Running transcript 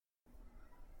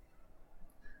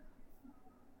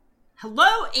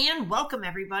Hello and welcome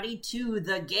everybody to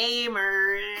the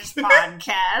Gaymers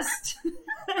Podcast.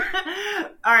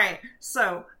 All right,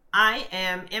 so I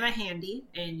am Emma Handy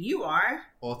and you are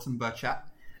Autumn Burchett.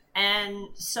 And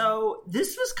so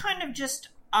this was kind of just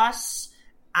us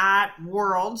at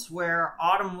Worlds where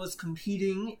Autumn was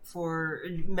competing for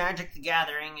Magic the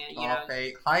Gathering.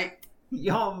 Hype.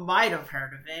 Y'all might have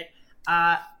heard of it.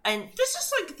 And this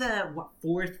is like the,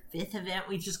 fourth, fifth event.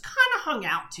 We just kind of hung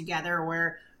out together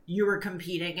where you were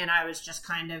competing and I was just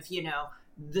kind of,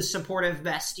 the supportive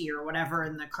bestie or whatever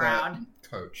in the crowd.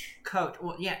 Coach.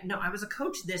 Well, yeah, no, I was a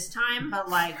coach this time, but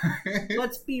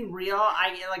let's be real.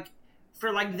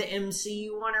 For the MC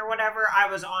one or whatever, I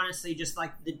was honestly just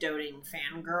the doting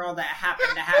fangirl that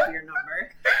happened to have your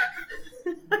number.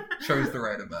 Chose the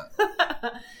right event.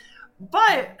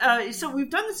 But, so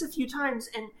we've done this a few times,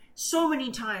 and so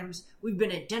many times we've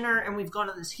been at dinner and we've gone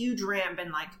on this huge ramp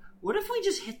and what if we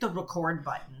just hit the record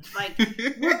button?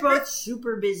 We're both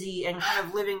super busy and kind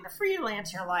of living the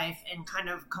freelancer life and kind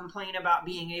of complain about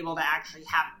being able to actually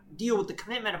deal with the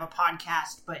commitment of a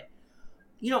podcast. But,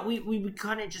 we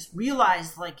kind of just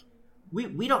realized,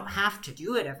 we don't have to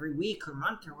do it every week or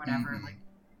month or whatever.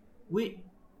 Mm-hmm.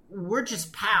 We're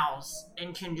just pals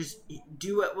and can just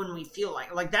do it when we feel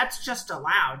like. That's just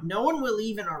allowed. No one will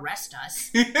even arrest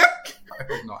us. I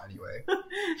hope not anyway.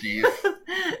 Jeez.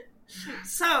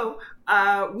 So,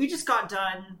 we just got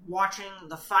done watching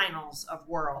the finals of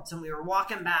Worlds, and we were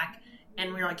walking back,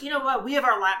 and we were like, you know what? We have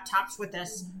our laptops with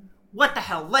us. What the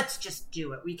hell? Let's just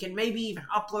do it. We can maybe even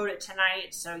upload it tonight.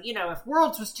 So, if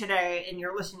Worlds was today, and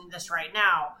you're listening to this right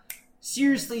now,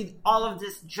 seriously, all of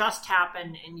this just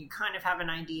happened, and you kind of have an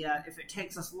idea. If it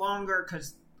takes us longer,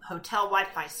 because hotel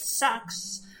Wi-Fi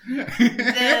sucks,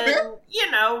 then,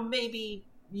 maybe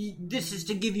this is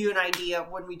to give you an idea of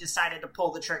when we decided to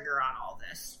pull the trigger on all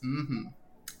this. Mm-hmm.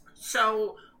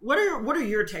 So, what are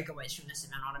your takeaways from this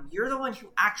event, Autumn? You're the one who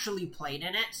actually played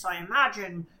in it, so I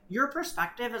imagine your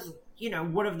perspective is,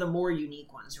 one of the more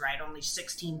unique ones, right? Only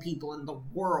 16 people in the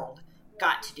world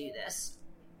got to do this.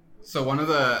 So I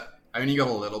only got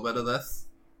a little bit of this.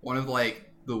 One of,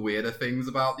 the weirder things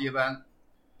about the event,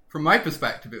 from my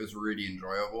perspective, it was really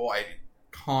enjoyable. I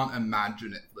can't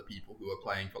imagine it for the people who are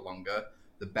playing for longer.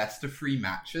 The best of 3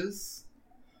 matches.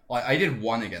 I did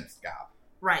one against Gab.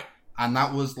 Right. And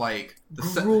that was,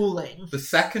 grueling. The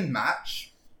second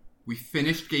match, we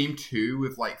finished game 2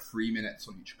 with, 3 minutes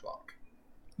on each clock.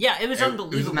 Yeah, it was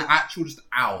unbelievable. It was an actual just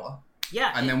hour.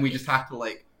 Yeah. And then we just had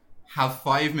to, have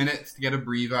 5 minutes to get a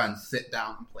breather and sit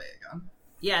down and play again.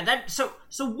 Yeah, so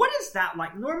what is that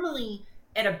like? Normally,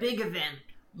 at a big event,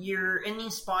 you're in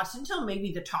these spots until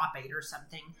maybe the top 8 or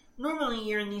something. Normally,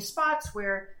 you're in these spots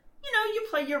where, you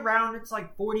play your round, it's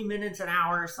 40 minutes, an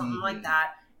hour, or something like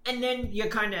that. And then you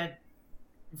kind of,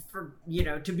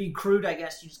 to be crude, I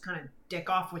guess, you just kind of dick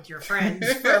off with your friends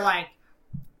for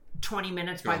 20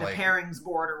 minutes by the pairings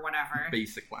board or whatever.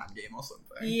 Basic LAN game or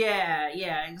something.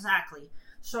 Yeah, exactly.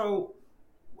 So,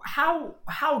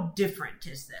 how different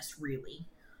is this, really?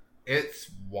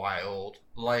 It's wild.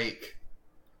 When,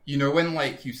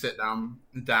 you sit down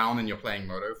and you're playing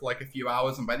Moto for, a few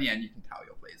hours, and by the end you can tell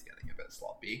your play's getting a bit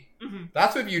sloppy. Mm-hmm.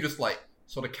 That's with you just,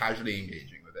 sort of casually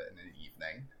engaging with it in an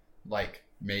evening.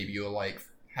 Maybe you'll,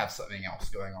 have something else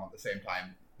going on at the same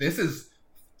time. This is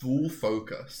full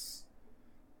focus.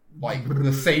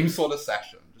 The same sort of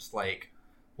session. Just,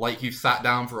 you've sat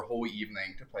down for a whole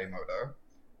evening to play Moto.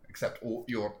 Except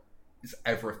it's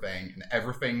everything, and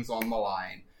everything's on the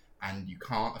line, and you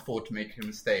can't afford to make a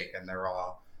mistake, and there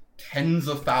are tens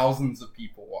of thousands of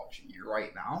people watching you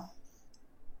right now.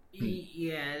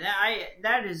 Yeah,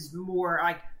 that is more,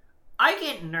 I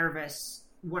get nervous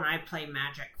when I play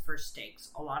Magic for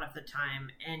stakes a lot of the time,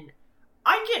 and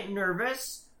I get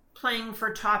nervous playing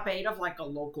for top 8 of, a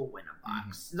local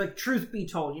win-a-box. Mm-hmm. Truth be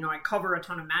told, I cover a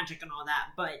ton of Magic and all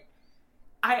that, but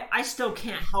I still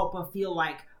can't help but feel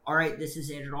all right, this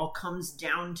is it. It all comes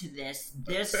down to this.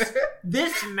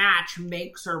 This match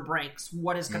makes or breaks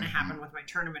what is going to happen with my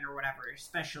tournament or whatever,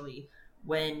 especially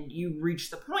when you reach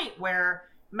the point where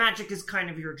Magic is kind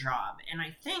of your job. And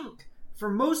I think for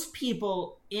most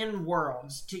people in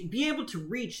Worlds, to be able to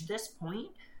reach this point,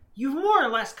 you've more or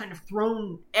less kind of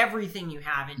thrown everything you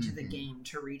have into the game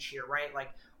to reach here, right?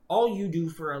 All you do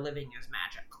for a living is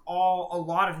Magic. All a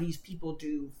lot of these people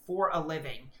do for a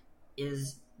living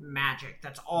is Magic.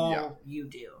 That's all you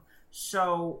do.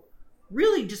 So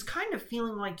really just kind of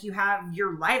feeling like you have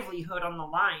your livelihood on the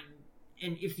line,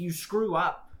 and if you screw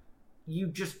up,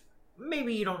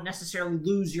 maybe you don't necessarily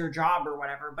lose your job or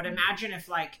whatever, but imagine if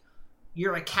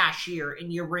you're a cashier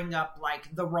and you ring up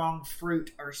like the wrong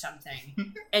fruit or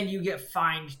something and you get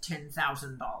fined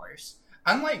 $10,000.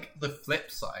 And like the flip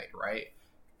side, right?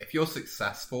 If you're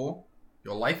successful,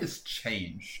 your life has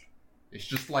changed. It's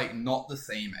just like not the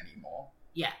same anymore.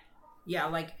 Yeah,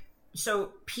 like,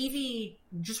 so PV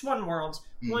just won Worlds,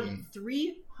 won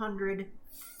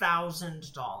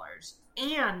 $300,000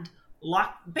 and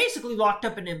basically locked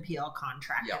up an MPL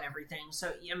contract and everything.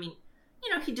 So, I mean,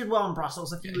 he did well in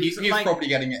Brussels a few weeks. He's probably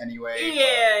getting it anyway.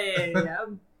 Yeah.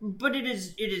 But it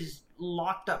is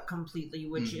locked up completely,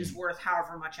 which is worth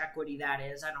however much equity that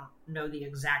is. I don't know the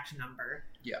exact number.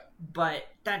 Yeah. But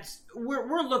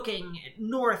we're looking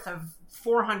north of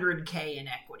 400K in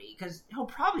equity, because he'll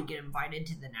probably get invited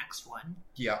to the next one.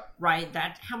 Yeah. Right?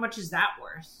 How much is that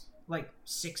worth? Like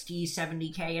 60,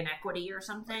 70K in equity or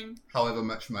something? However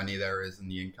much money there is in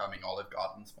the incoming Olive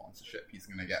Garden sponsorship he's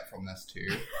going to get from this too.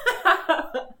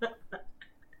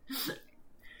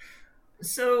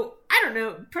 So, I don't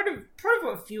know, part of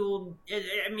what fueled,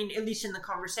 I mean, at least in the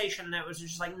conversation, that was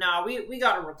just like, no, we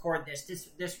got to record this. This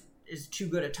is too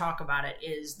good to talk about it,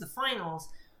 is the finals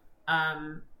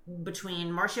between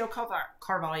Marcio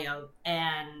Carvalho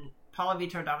and Paulo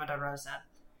Vitor Dama da Rosa.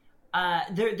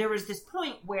 There was this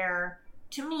point where,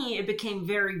 to me, it became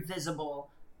very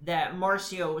visible that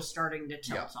Marcio was starting to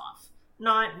tilt off.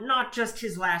 Not just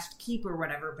his last keep or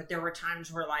whatever, but there were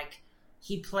times where, like,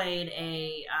 he played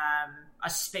a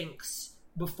Sphinx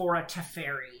before a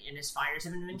Teferi in his Fires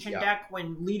of Invention deck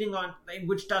when leading on,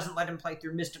 which doesn't let him play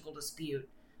through Mystical Dispute.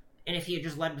 And if he had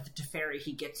just led with the Teferi,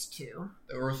 he gets 2.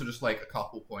 There were also just, like, a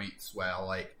couple points where,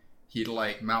 like, he'd,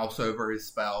 like, mouse over his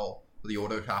spell, the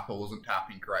auto-tapper wasn't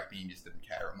tapping correctly, he just didn't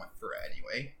care and went for it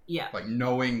anyway. Yeah. Like,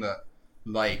 knowing that,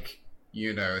 like,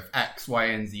 if X, Y,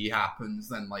 and Z happens,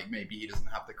 then, like, maybe he doesn't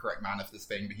have the correct mana for this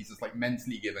thing, but he's just, like,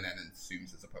 mentally given in and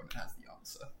assumes his opponent has the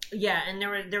answer. Yeah, and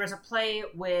there was a play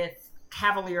with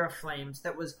Cavalier of Flames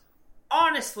that was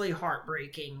honestly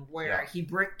heartbreaking, where he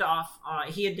bricked off,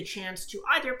 he had the chance to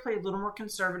either play a little more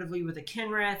conservatively with a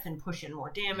Kinrith and push in more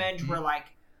damage, where, like,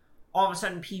 all of a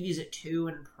sudden PV's at 2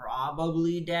 and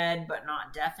probably dead, but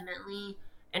not definitely,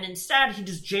 and instead he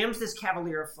just jams this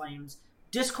Cavalier of Flames,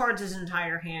 discards his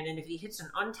entire hand, and if he hits an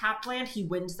untapped land, he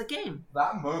wins the game.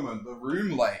 That moment, the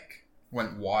room, like,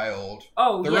 went wild.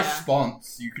 Oh, the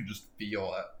response, you could just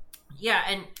feel it. Yeah,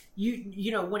 and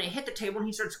you know, when it hit the table and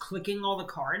he starts clicking all the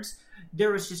cards,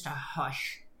 there was just a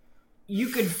hush. You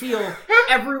could feel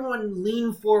everyone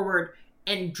lean forward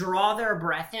and draw their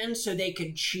breath in so they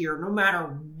could cheer no matter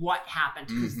what happened,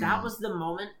 because that was the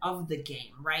moment of the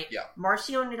game, right? Yeah.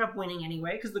 Marcio ended up winning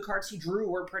anyway because the cards he drew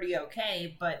were pretty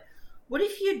okay, but what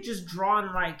if he had just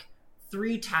drawn like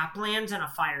 3 tap lands and a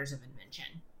Fires of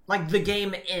Invention? Like, the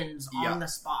game ends on the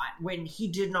spot when he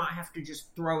did not have to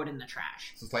just throw it in the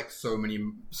trash. So it's like so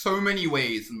many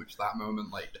ways in which that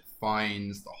moment, like,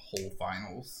 defines the whole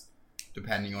finals,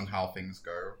 depending on how things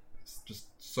go. It's just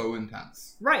so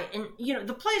intense. Right, and,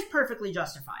 the play is perfectly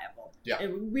justifiable. Yeah.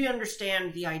 We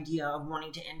understand the idea of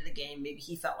wanting to end the game. Maybe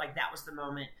he felt like that was the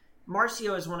moment.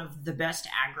 Marcio is one of the best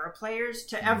aggro players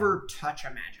to ever touch a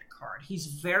Magic card. He's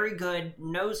very good,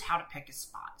 knows how to pick his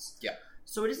spots. Yeah.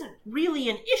 So it isn't really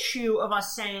an issue of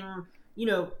us saying,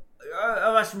 of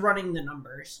us running the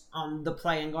numbers on the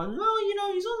play and going, well,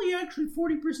 he's only actually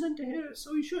 40% to hit,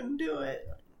 so he shouldn't do it.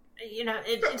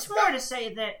 It's more to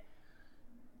say that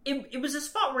it was a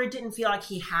spot where it didn't feel like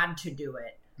he had to do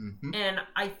it. Mm-hmm. And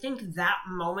I think that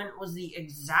moment was the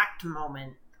exact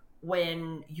moment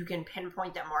when you can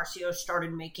pinpoint that Marcio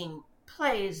started making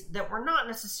plays that were not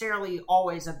necessarily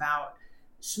always about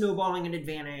snowballing an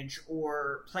advantage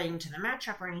or playing to the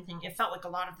matchup or anything. It felt like a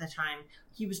lot of the time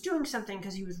he was doing something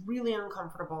because he was really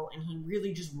uncomfortable and he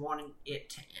really just wanted it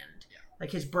to end. Yeah.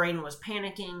 Like, his brain was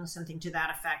panicking, something to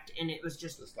that effect, and it was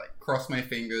just like, cross my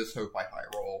fingers, hope I high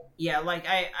roll. Yeah, like,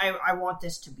 I want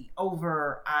this to be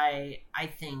over. I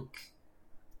think,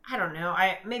 I don't know,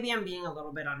 maybe I'm being a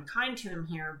little bit unkind to him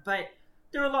here, but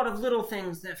there are a lot of little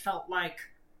things that felt like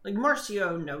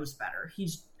Marcio knows better.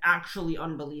 He's actually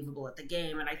unbelievable at the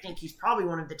game, and I think he's probably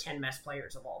one of the 10 best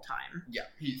players of all time. Yeah,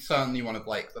 he's certainly one of,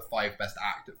 like, the 5 best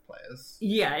active players.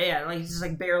 Yeah, like, he's,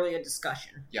 like, barely a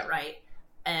discussion, right?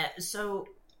 So,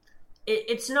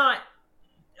 it's not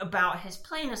about his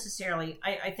play necessarily.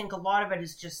 I think a lot of it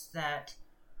is just that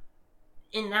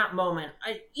in that moment,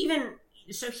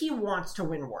 so he wants to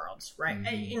win Worlds, right?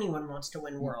 Mm-hmm. Anyone wants to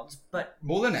win Worlds, but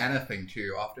more than anything,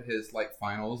 too, after his, like,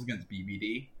 finals against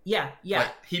BBD. Yeah.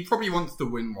 Like, he probably wants to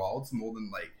win Worlds more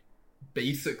than, like,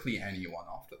 basically anyone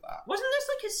after that. Wasn't this,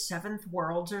 like, his 7th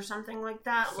Worlds or something like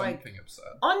that? Something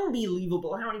absurd.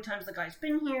 Unbelievable how many times the guy's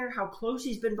been here, how close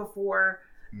he's been before.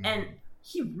 And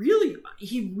he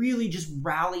really just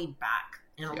rallied back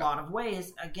in a lot of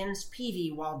ways against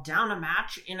PV while down a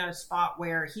match in a spot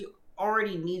where he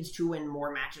already needs to win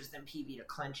more matches than PV to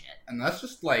clinch it. And that's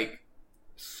just like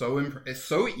it's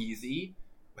so easy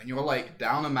when you're like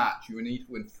down a match. You need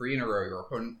to win 3 in a row. Your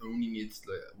opponent only needs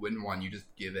to win 1. You just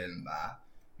give in there.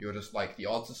 You're just like, the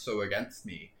odds are so against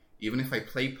me. Even if I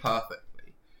play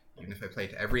perfectly, even if I play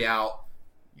to every out,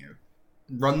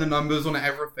 run the numbers on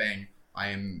everything, I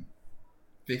am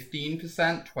 15%,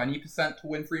 20% to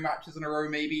win 3 matches in a row,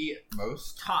 maybe at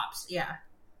most. Tops, yeah.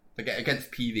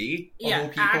 Against PV, yeah,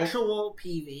 actual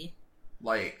PV.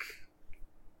 Like,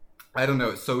 I don't know.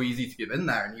 It's so easy to give in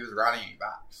there, and he was rallying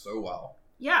back so well.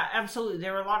 Yeah, absolutely.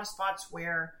 There were a lot of spots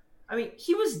where,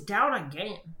 he was down a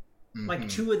game. Like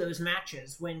 2 of those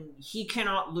matches when he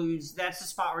cannot lose. That's the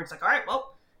spot where it's like, all right,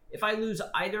 well, if I lose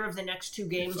either of the next 2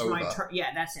 games, my turn.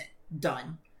 Yeah, that's it.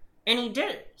 Done. And he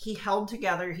did it. He held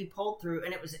together. He pulled through,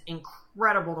 and it was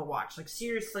incredible to watch. Like,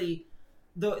 seriously,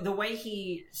 the way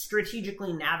he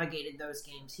strategically navigated those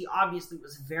games, he obviously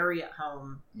was very at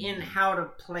home in how to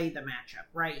play the matchup,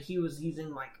 right? He was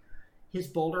using, like, his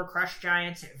Boulder Crush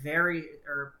Giants at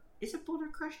is it Boulder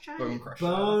Crush Giant?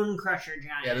 Bone Crusher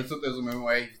Giant. Yeah, there's a moment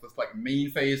where he's just, like, main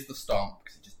phase the stomp,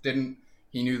 because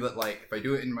he knew that, like, if I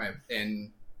do it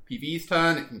in PV's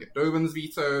turn, it can get Dovin's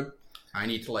vetoed. I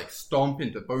need to, like, stomp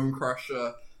into Bone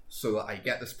Crusher so that I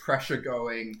get this pressure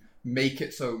going, make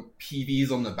it so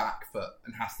PV's on the back foot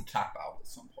and has to tap out at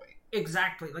some point.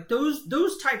 Exactly. Like,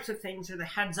 those types of things are the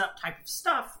heads-up type of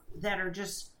stuff that are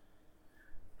just...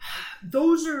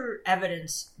 Those are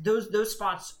evidence. Those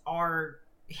spots are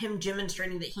him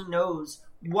demonstrating that he knows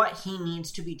what he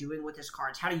needs to be doing with his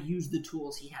cards, how to use the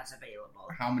tools he has available.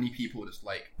 How many people just,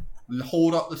 like,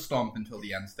 hold up the stomp until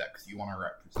the end step because you want to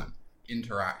represent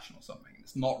interaction or something.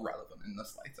 It's not relevant in the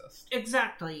slightest.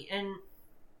 Exactly. And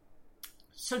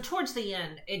so towards the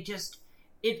end,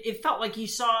 it felt like you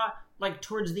saw, like,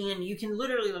 towards the end, you can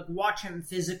literally, like, watch him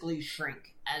physically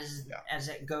shrink as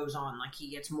it goes on. Like, he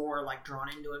gets more, like, drawn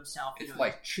into himself. It's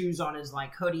like chews on his,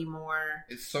 like, hoodie more.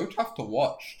 It's so tough to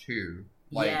watch too.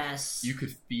 Like, yes. You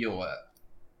could feel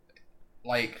it.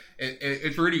 Like,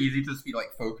 it's really easy to just be,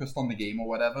 like, focused on the game or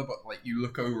whatever, but, like, you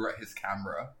look over at his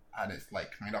camera and it's,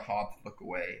 like, kind of hard to look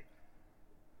away.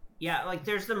 Yeah, like,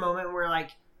 there's the moment where,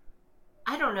 like,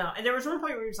 I don't know. There was one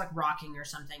point where he was, like, rocking or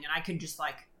something, and I could just,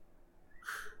 like,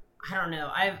 I don't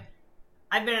know.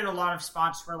 I've been in a lot of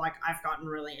spots where, like, I've gotten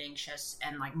really anxious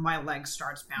and, like, my leg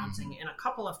starts bouncing. And a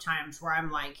couple of times where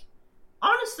I'm, like,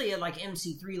 honestly, at, like,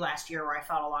 MC3 last year where I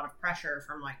felt a lot of pressure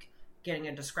from, like, getting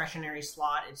a discretionary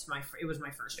slot. It was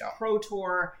my first Pro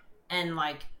Tour, and,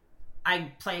 like,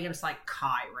 I play against, like,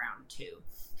 Kai round 2.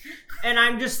 And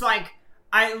I'm just, like,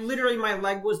 my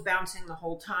leg was bouncing the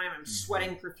whole time. I'm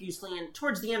sweating profusely, and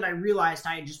towards the end I realized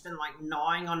I had just been, like,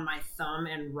 gnawing on my thumb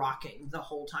and rocking the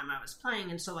whole time I was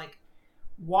playing. And so, like,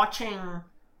 watching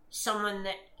someone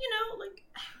that, like,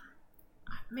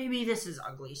 maybe this is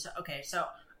ugly. So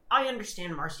I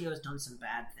understand Marcio's done some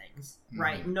bad things,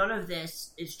 right? None of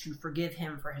this is to forgive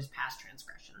him for his past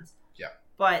transgressions. Yeah.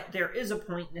 But there is a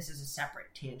point, and this is a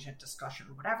separate tangent discussion,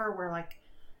 whatever, where, like,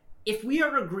 if we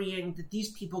are agreeing that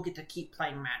these people get to keep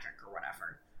playing Magic or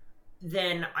whatever,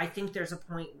 then I think there's a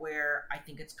point where I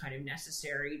think it's kind of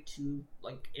necessary to,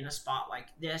 like, in a spot like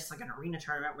this, like an arena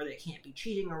tournament where they can't be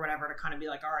cheating or whatever, to kind of be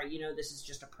like, all right, this is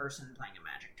just a person playing a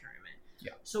Magic tournament.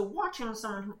 Yeah. So watching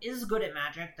someone who is good at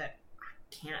Magic that I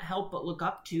can't help but look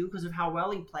up to because of how well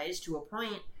he plays to a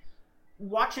point,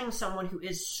 watching someone who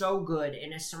is so good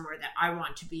and is somewhere that I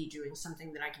want to be doing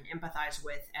something that I can empathize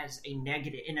with as a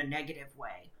negative, in a negative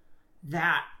way,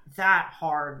 that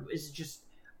hard is just,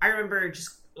 I remember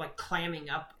just, like,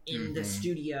 clamming up in the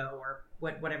studio or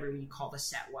whatever you call the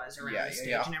set was around the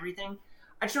stage and everything.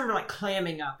 I just remember, like,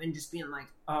 clamming up and just being like,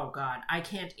 oh god, I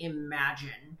can't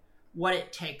imagine what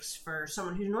it takes for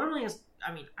someone who normally is,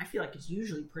 I feel like it's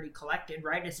usually pretty collected,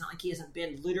 right? It's not like he hasn't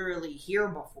been literally here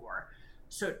before.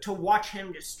 So to watch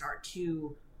him just start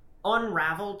to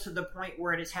unravel to the point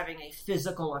where it is having a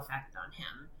physical effect on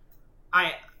him,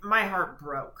 my heart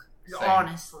broke. Same.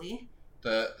 Honestly.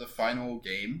 The final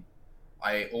game,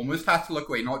 I almost had to look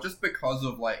away, not just because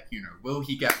of, like, will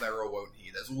he get there or won't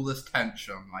he? There's all this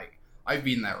tension, like, I've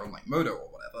been there on, like, Moto or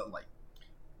whatever, like,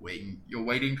 you're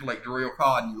waiting to, like, draw your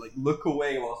card, and you, like, look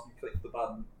away whilst you click the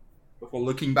button before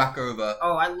looking back over.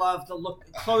 Oh, I love the look,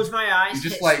 close my eyes, you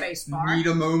just, hit like, spacebar. Need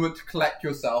a moment to collect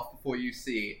yourself before you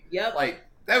see. Yep. Like,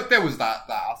 there was that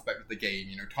aspect of the game,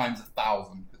 times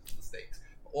 1,000 because of the stakes.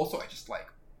 But also, I just, like,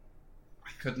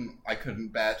 I couldn't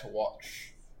bear to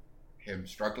watch him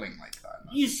struggling like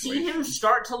that. You see him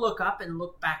start to look up and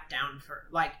look back down for,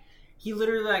 like, he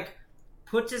literally, like,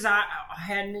 puts his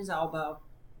head in his elbow.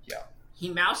 Yeah. He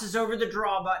mouses over the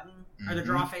draw button, or the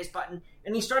draw face button,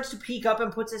 and he starts to peek up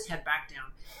and puts his head back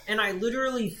down. And I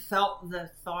literally felt the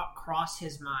thought cross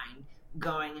his mind,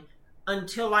 going,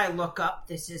 until I look up,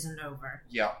 this isn't over.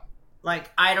 Yeah.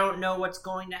 Like, I don't know what's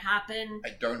going to happen.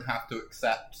 I don't have to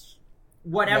accept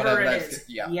whatever it is.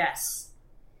 Yeah. Yes.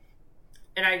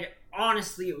 And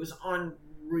honestly, it was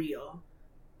unreal.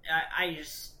 I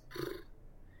just...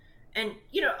 And,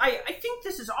 you know, I think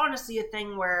this is honestly a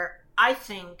thing where I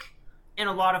think, in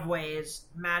a lot of ways,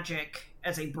 Magic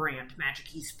as a brand, Magic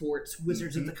Esports,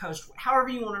 Wizards of the Coast, however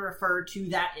you want to refer to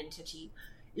that entity,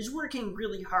 is working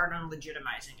really hard on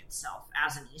legitimizing itself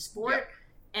as an esport. Yep.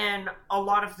 And a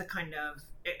lot of the kind of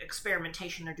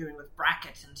experimentation they're doing with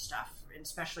brackets and stuff,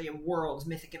 especially in Worlds,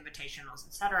 Mythic Invitationals,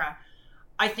 etc.,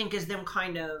 I think is them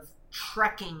kind of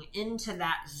trekking into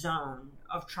that zone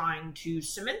of trying to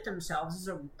cement themselves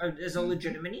as a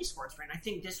legitimate esports brand. I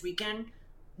think this weekend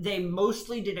they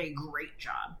mostly did a great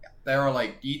job. Yeah. There are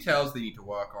like details they need to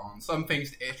work on, some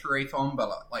things to iterate on, but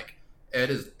like it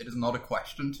is not a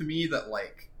question to me that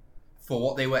like for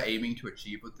what they were aiming to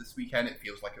achieve with this weekend, it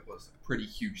feels like it was a pretty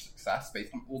huge success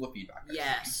based on all the feedback.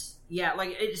 Yes. Yeah,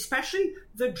 like especially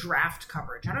the draft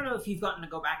coverage. I don't know if you've gotten to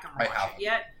go back and watch it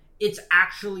yet. It's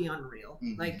actually unreal.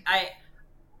 Like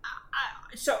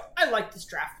so I like this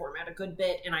draft format a good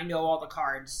bit, and I know all the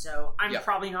cards, so I'm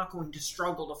probably not going to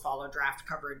struggle to follow draft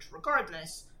coverage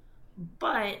regardless.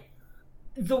 But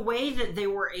the way that they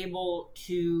were able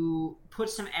to put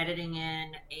some editing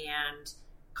in and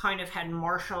kind of had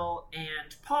Marshall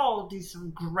and Paul do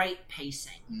some great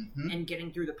pacing and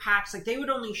getting through the packs. Like, they would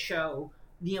only show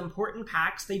the important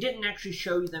packs. They didn't actually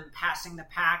show them passing the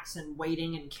packs and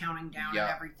waiting and counting down and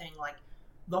everything. Like,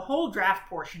 the whole draft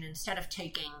portion, instead of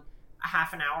taking a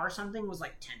half an hour or something, was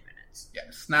like 10 minutes. Yeah,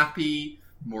 snappy,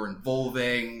 more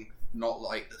involving, not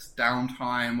like this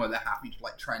downtime where they're having to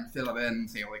like try and fill it in and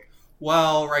say like,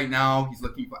 well, right now he's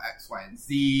looking for X, Y, and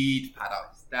Z to pad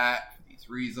out his deck for these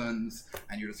reasons,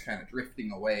 and you're just kind of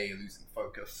drifting away, losing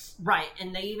focus. Right,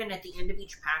 and they even at the end of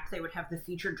each pack, they would have the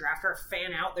featured drafter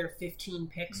fan out their 15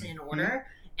 picks in order,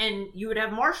 and you would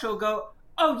have Marshall go,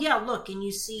 oh yeah, look, and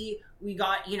you see we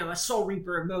got, you know, a Soul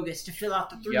Reaper of Mogus to fill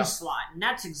out the 3 slot, and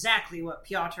that's exactly what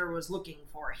Piotr was looking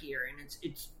for here, and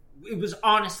it was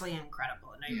honestly incredible,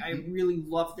 and I really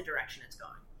love the direction it's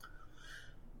going.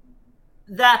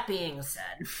 That being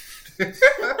said,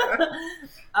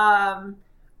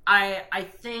 I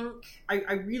think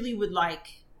I really would like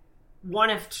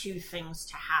one of two things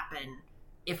to happen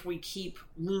if we keep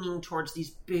leaning towards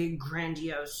these big,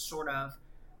 grandiose sort of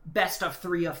best of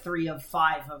 3 of 3 of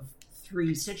 5 of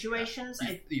 3 situations.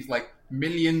 These like $1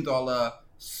 million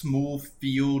small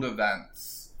field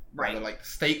events. Right. Where, like, the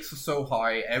stakes are so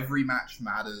high, every match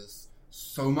matters,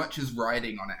 so much is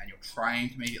riding on it, and you're trying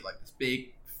to make it like this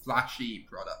big, flashy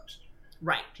product.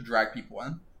 Right. To drag people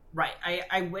in. Right.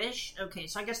 I wish... Okay,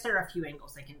 so I guess there are a few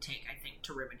angles they can take, I think,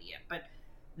 to remedy it. But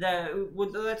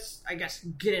let's, I guess,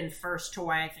 get in first to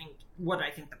what I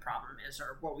think the problem is,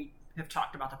 or what we have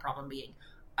talked about the problem being.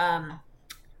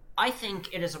 I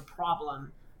think it is a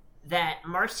problem that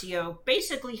Marcio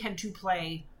basically had to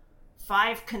play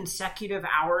 5 consecutive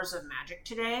hours of Magic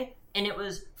today, and it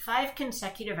was 5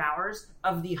 consecutive hours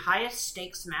of the highest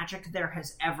stakes Magic there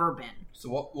has ever been. So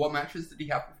what matches did he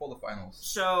have before the finals?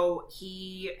 So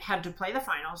he had to play the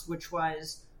finals, which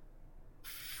was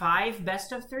 5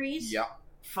 best of 3s? Yeah.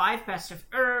 5 best of...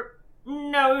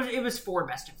 no, it was 4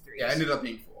 best of 3s. Yeah, it ended up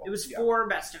being 4. It was 4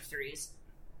 best of 3s.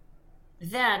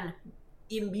 Then,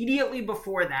 immediately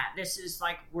before that, this is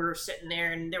like, we're sitting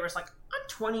there, and there was like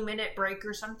a 20-minute break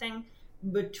or something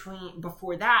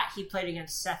before that, he played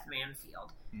against Seth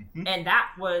Manfield. And that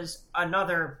was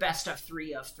another best of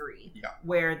 3 of 3. Yeah.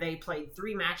 Where they played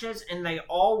 3 matches, and they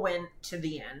all went to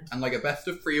the end. And like a best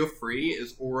of 3 of 3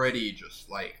 is already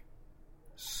just like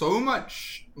so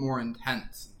much more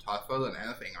intense and tougher than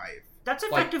anything I've... That's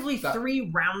effectively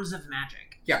 3 rounds of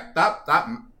Magic. Yeah,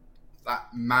 that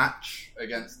match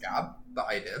against Gab that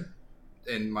I did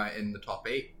in the top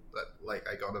 8 that like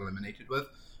I got eliminated with,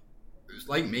 it was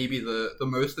like maybe the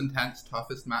most intense,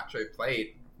 toughest match I played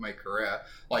in my career.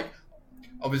 Like,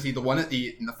 obviously the one in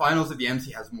the finals of the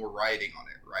MC has more riding on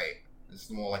it, right? It's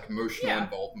more like emotional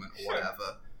involvement or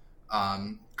whatever,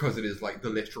 because it is like the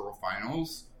literal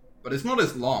finals, but it's not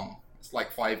as long. It's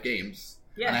like 5 games,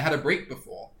 and I had a break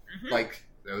before. Like,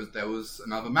 there was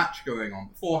another match going on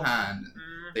beforehand,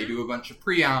 and they do a bunch of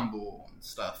preamble and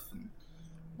stuff, and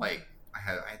like I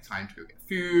had time to go get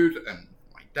food and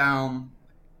lie down,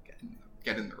 get in the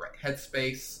get in the right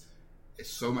headspace. It's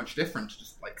so much different to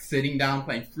just like sitting down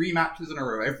playing 3 matches in a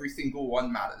row. Every single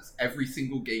one matters. Every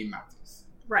single game matters.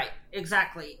 Right,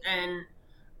 exactly. And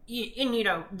you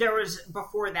know, there was,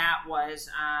 before that was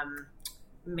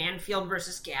Manfield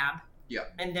versus Gab. Yeah.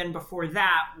 And then before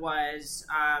that was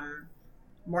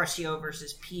Marcio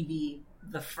versus PV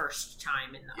the first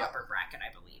time in the upper bracket,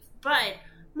 I believe. But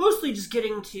mostly just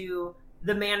getting to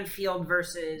the Manfield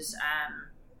versus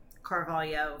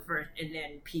Carvalho, and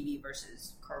then PV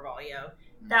versus Carvalho.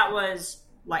 That was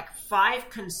like 5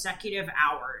 consecutive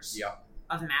hours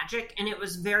of Magic, and it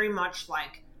was very much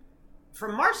like,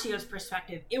 from Marcio's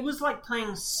perspective, it was like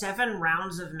playing 7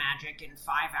 rounds of Magic in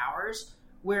 5 hours,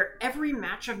 where every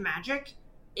match of Magic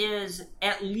is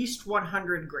at least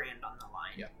 100 grand on the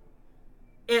line. Yeah.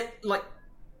 It, like,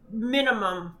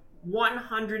 minimum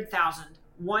 100,000,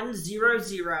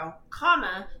 100,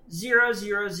 comma,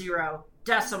 000,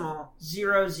 decimal,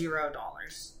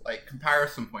 $00. Like,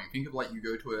 comparison point, think of like you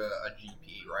go to a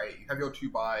GP, right? You have your 2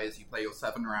 buys, you play your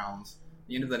 7 rounds, at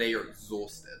the end of the day you're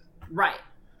exhausted. Right.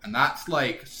 And that's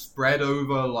like spread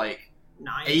over like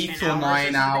 8 or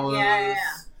 9 hours. Yeah.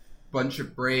 Bunch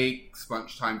of breaks,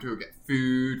 bunch of time to go get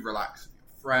food, relax with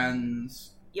your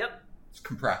friends. Yep. It's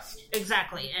compressed.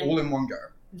 Exactly. And all in one go.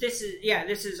 This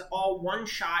is all one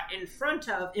shot in front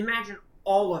of, imagine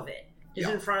all of it is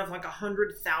in front of like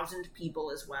 100,000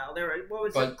 people as well. There, what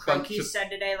was it? Croaky said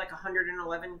today, like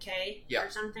 111K or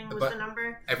something was the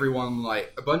number. Everyone,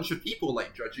 like a bunch of people,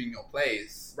 like judging your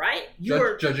plays, right?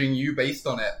 Judging you based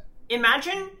on it.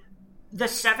 Imagine the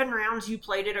 7 rounds you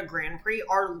played at a Grand Prix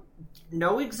are,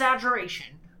 no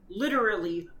exaggeration,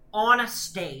 literally on a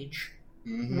stage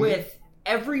with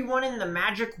everyone in the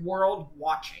Magic world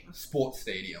watching. Sports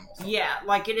stadium or something. Yeah,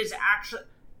 like it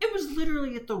was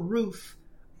literally at the roof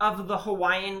of the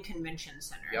Hawaiian Convention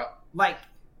Center. Yep. Like,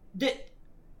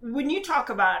 when you talk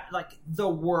about, like, the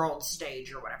world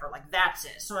stage or whatever, like, that's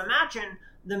it. So imagine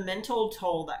the mental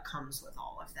toll that comes with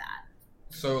all of that.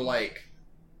 So, like,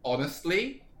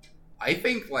 honestly, I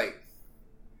think, like,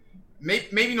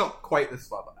 maybe not quite this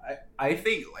far, but I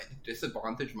think, like, the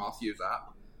disadvantage Marcio's at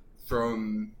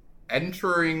from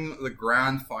entering the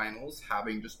grand finals,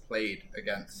 having just played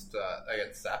against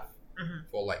Seth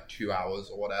for, like, 2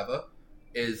 hours or whatever,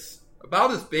 is about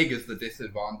as big as the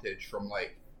disadvantage from,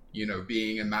 like, you know,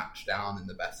 being a match down in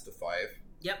the best of 5.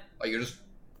 Yep. Like,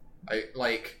 I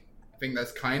think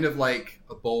that's kind of, like,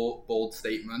 a bold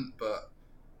statement, but...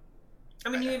 I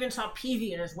mean, you even saw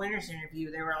PV in his winner's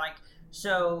interview. They were like,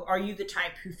 so are you the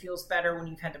type who feels better when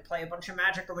you've had to play a bunch of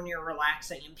Magic or when you're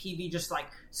relaxing? And PV just, like,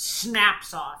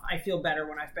 snaps off, I feel better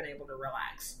when I've been able to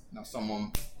relax. Now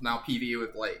PV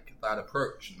with, like, that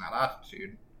approach and that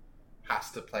attitude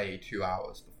has to play 2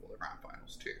 hours before the grand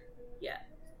finals too. Yeah.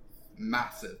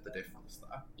 Massive the difference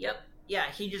there. Yep. Yeah,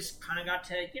 he just kind of got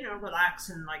to, you know, relax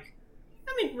and, like,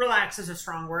 I mean, relax is a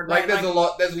strong word. Like, right? there's a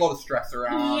lot of stress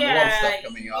around, a lot of stuff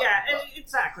coming up. Yeah,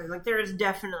 exactly. Like, there is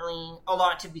definitely a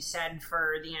lot to be said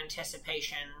for the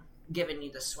anticipation giving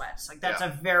you the sweats. Like, that's a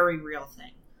very real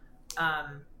thing.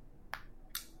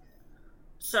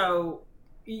 So,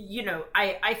 you know,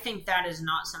 I think that is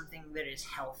not something that is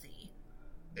healthy.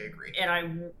 I agree.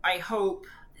 And I hope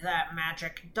that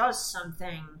Magic does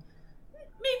something,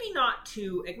 maybe not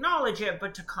to acknowledge it,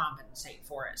 but to compensate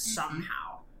for it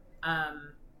somehow.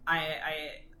 I'm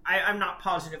not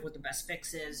positive what the best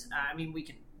fix is. I mean, we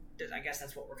can. I guess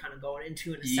that's what we're kind of going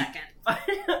into in a second.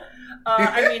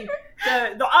 I mean,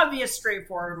 the obvious,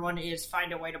 straightforward one is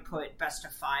find a way to put best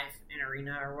of 5 in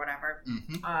Arena or whatever.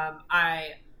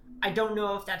 I don't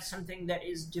know if that's something that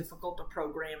is difficult to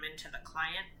program into the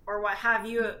client or what have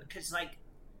you, because, like,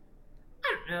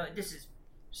 I don't know. This is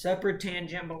separate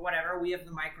tangent, but whatever. We have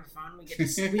the microphone. We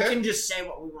can just say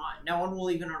what we want. No one will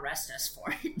even arrest us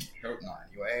for it. Hope not.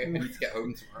 Anyway, I need to get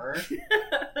home tomorrow.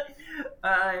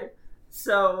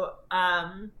 So,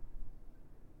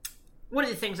 one of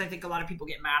the things I think a lot of people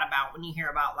get mad about when you hear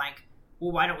about, like,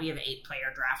 well, why don't we have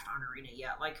 8-player draft on Arena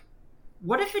yet? Like,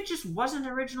 what if it just wasn't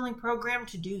originally programmed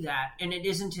to do that, and it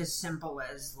isn't as simple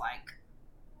as, like,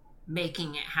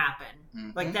 making it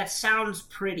happen? Like, that sounds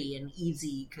pretty and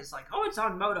easy, because, like, oh, it's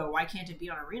on Moto, why can't it be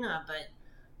on Arena? But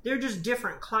they're just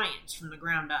different clients from the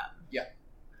ground up. Yeah.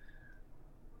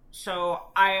 So,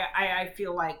 I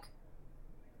feel like,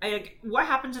 what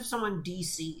happens if someone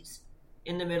DCs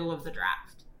in the middle of the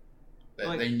draft?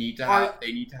 Like, they need to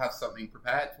have something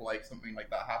prepared for, like, something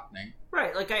like that happening.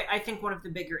 Right. Like, I think one of the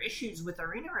bigger issues with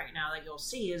Arena right now that you'll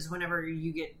see is whenever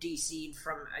you get DC'd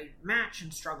from a match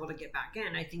and struggle to get back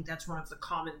in, I think that's one of the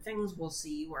common things we'll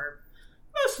see where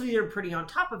mostly they're pretty on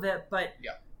top of it, but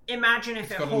imagine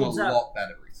if it holds up. It's gotten a lot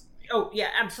better recently. Oh, yeah,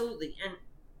 absolutely. And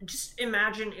just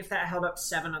imagine if that held up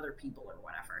 7 other people or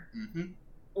whatever. Mm-hmm.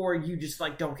 Or you just,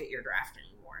 like, don't get your draft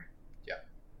anymore. Yeah.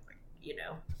 Like, you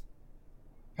know?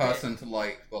 Person to,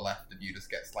 like, the left of you just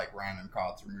gets, like, random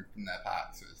cards removed from their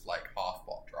pack, so it's, like,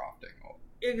 half-bot drafting. Or...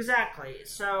 Exactly.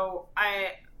 So,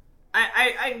 I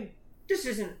this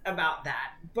isn't about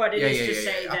that, but it is to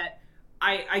say that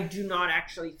I do not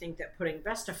actually think that putting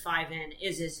best of 5 in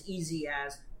is as easy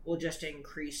as we'll just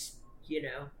increase, you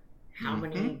know, how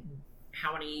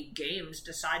many games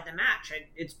decide the match.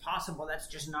 It's possible that's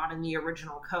just not in the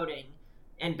original coding,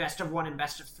 and best of 1 and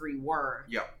best of 3 were.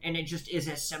 Yeah. And it just is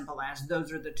as simple as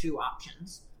those are the 2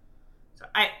 options. So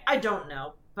I don't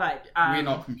know, but we're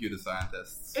not computer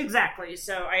scientists. Exactly.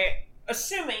 So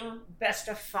assuming best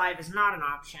of 5 is not an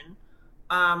option.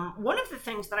 One of the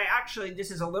things that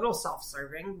this is a little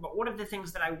self-serving, but one of the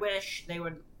things that I wish they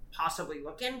would possibly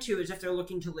look into is if they're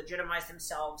looking to legitimize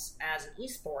themselves as an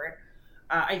esport,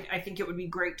 I think it would be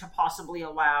great to possibly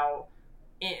allow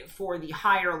it for the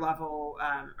higher level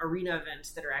arena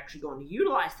events that are actually going to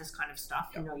utilize this kind of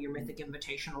stuff, you know, your Mythic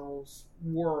Invitationals,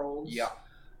 Worlds. Yeah,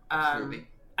 absolutely.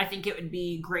 I think it would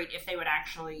be great if they would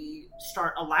actually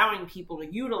start allowing people to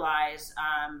utilize,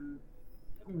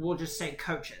 we'll just say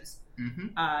coaches.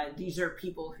 Mm-hmm. These are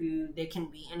people who they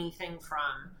can be anything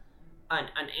from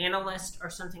an analyst or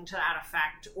something to that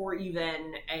effect, or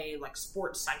even a like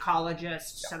sports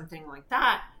psychologist, something like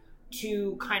that,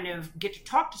 to kind of get to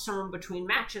talk to someone between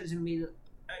matches and be.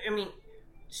 I mean,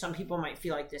 some people might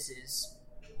feel like this is,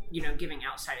 you know, giving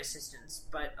outside assistance,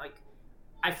 but like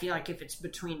I feel like if it's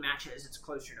between matches, it's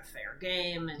closer to fair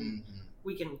game, and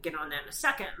we can get on that in a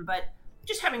second. But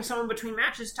just having someone between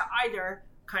matches to either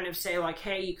kind of say like,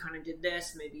 hey, you kind of did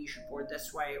this, maybe you should board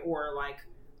this way, or like,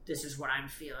 this is what I'm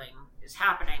feeling is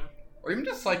happening. Or even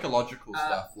just psychological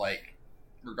stuff, like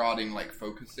regarding like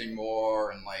focusing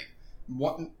more and like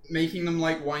making them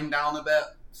like wind down a bit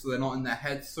so they're not in their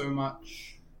heads so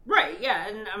much. Right, yeah,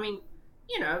 and I mean,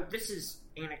 you know, this is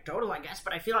anecdotal, I guess,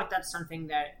 but I feel like that's something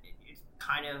that is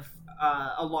kind of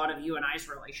a lot of you and I's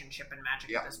relationship in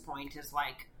Magic at this point is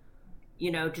like,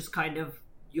 you know, just kind of,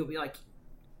 you'll be like,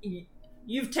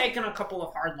 you've taken a couple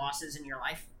of hard losses in your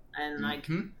life, and like,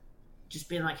 just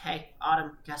being like, hey,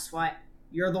 Autumn, guess what?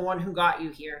 You're the one who got you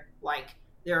here. Like,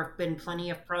 there have been plenty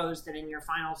of pros that in your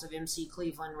finals of MC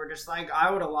Cleveland were just like, I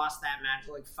would have lost that match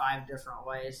like 5 different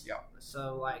ways. Yep.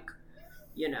 So, like,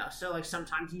 you know, so like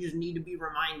sometimes you just need to be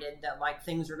reminded that like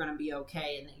things are going to be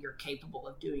okay and that you're capable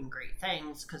of doing great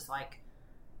things. Because like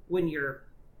when you're,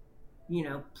 you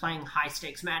know, playing high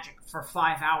stakes Magic for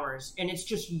 5 hours and it's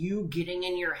just you getting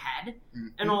in your head,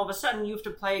 and all of a sudden you have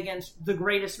to play against the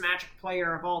greatest Magic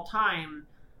player of all time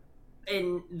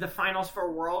in the finals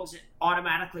for Worlds,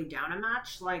 automatically down a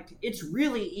match. Like, it's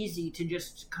really easy to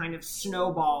just kind of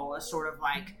snowball a sort of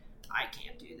like, I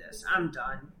can't do this, I'm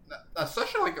done. That's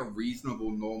such a reasonable,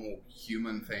 normal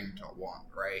human thing to want,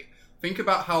 right? Think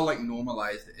about how like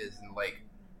normalized it is in like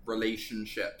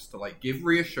relationships to like give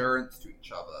reassurance to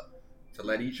each other, to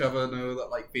let each other know that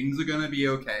like things are gonna be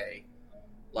okay.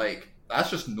 Like,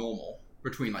 that's just normal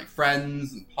between like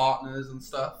friends and partners and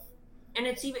stuff. And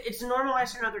it's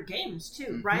normalized in other games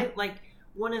too, right? Like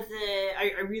one of the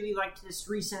I really liked this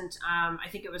recent I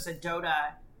think it was a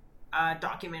Dota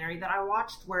documentary that I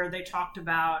watched where they talked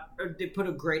about, or they put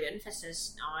a great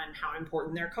emphasis on how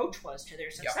important their coach was to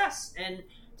their success. And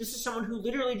this is someone who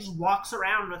literally just walks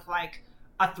around with like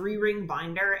a 3-ring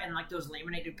binder and like those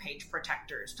laminated page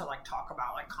protectors to like talk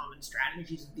about like common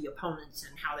strategies of the opponents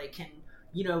and how they can,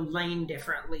 you know, lane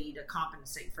differently to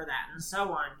compensate for that and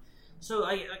so on. So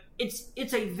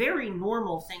it's a very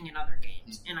normal thing in other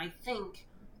games, and I think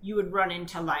you would run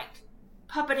into like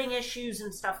puppeting issues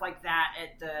and stuff like that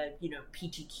at the, you know,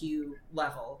 PTQ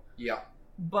level. Yeah.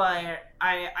 But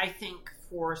I think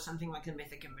for something like the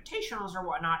Mythic Invitationals or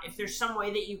whatnot, if there's some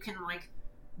way that you can like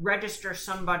register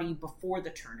somebody before the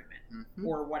tournament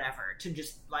or whatever to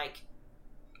just like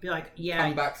be like, yeah,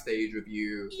 come backstage with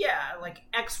you. Yeah, like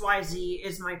XYZ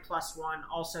is my +1.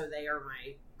 Also, they are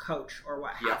my coach or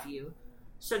what have you.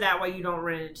 So that way you don't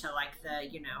run into like the,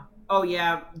 you know, oh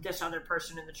yeah, this other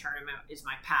person in the tournament is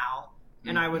my pal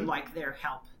and I would like their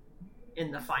help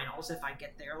in the finals if I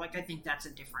get there. Like, I think that's a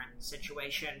different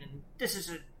situation, and this is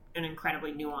an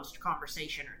incredibly nuanced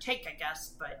conversation or take, I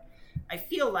guess, but I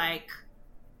feel like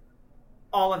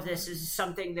all of this is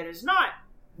something that is not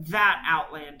that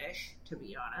outlandish, to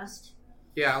be honest.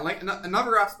 Yeah, like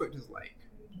another aspect is like,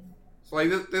 so like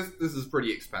this is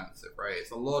pretty expensive, right? It's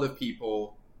a lot of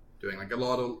people doing like a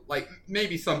lot of like,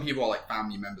 maybe some people are like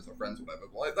family members or friends or whatever,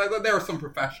 but like there are some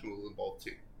professionals involved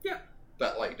too. Yeah.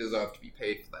 That like deserve to be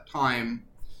paid for their time.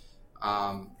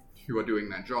 who are doing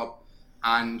their job,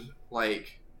 and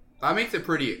like that makes it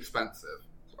pretty expensive.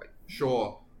 Like,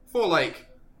 sure, for like,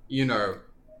 you know,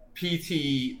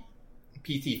 PT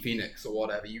Phoenix or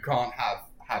whatever, you can't have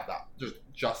that, just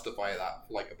justify that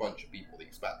for like a bunch of people, the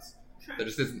expense. Sure. There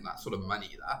just isn't that sort of money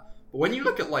there. But when you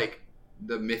look at like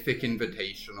the Mythic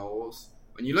Invitationals,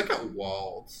 when you look at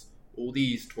Worlds, all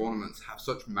these tournaments have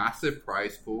such massive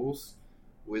prize pools.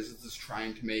 Wizards is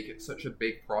trying to make it such a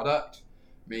big product,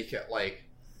 make it like,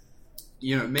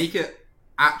 you know, make it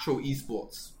actual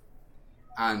esports.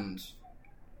 And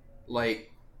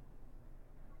like,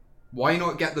 why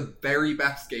not get the very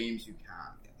best games you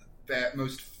can, get the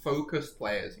most focused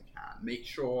players you can, make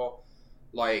sure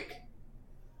like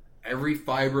every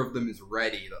fiber of them is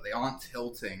ready, that they aren't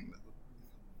tilting.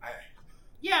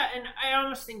 Yeah, and I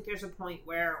almost think there's a point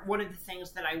where one of the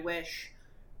things that I wish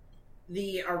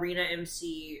the Arena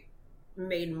MC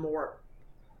made more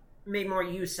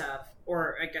use of,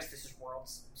 or I guess this is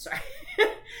Worlds, sorry.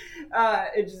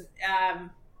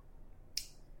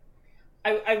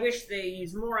 I wish they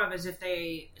used more of as if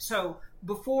they... So,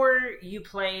 before you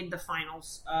played the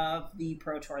finals of the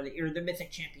Pro Tour, or the Mythic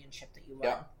Championship that you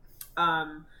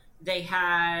won, they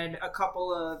had a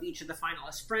couple of each of the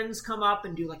finalist friends come up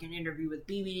and do like an interview with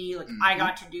BBD. Like, I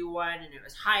got to do one, and it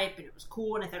was hype, and it was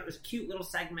cool, and I thought it was a cute little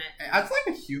segment. It adds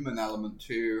like a human element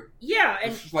too. Yeah,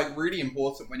 and it's just like really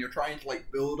important when you're trying to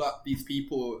like build up these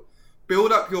people,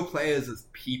 build up your players as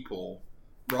people,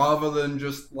 rather than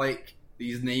just like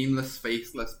these nameless,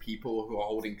 faceless people who are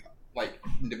holding, like,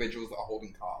 individuals that are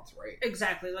holding cards, right?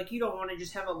 Exactly. Like, you don't want to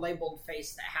just have a labeled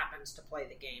face that happens to play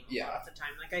the game a lot of the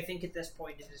time. Like, I think at this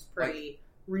point it is pretty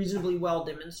reasonably well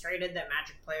demonstrated that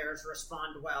Magic players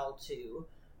respond well to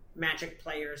Magic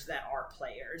players that are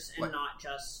players, and like, not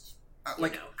just,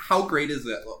 like, know. How great is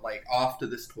it that, like, after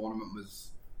this tournament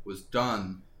was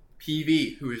done,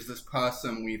 PV, who is this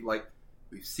person we've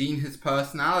seen his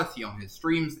personality on his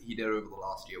streams that he did over the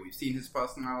last year. We've seen his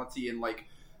personality in, like,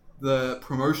 the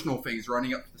promotional things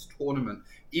running up to this tournament.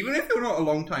 Even if you're not a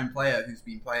long-time player who's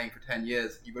been playing for 10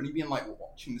 years, you've only been, like,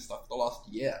 watching this stuff for the last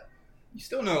year, you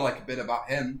still know, like, a bit about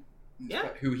him,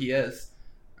 like, who he is.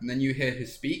 And then you hear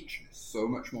his speech, it's so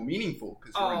much more meaningful,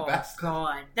 because you're invested. Oh,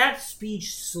 God. That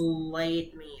speech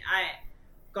slayed me.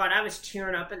 I was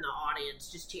tearing up in the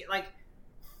audience,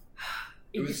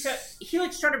 he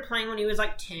like started playing when he was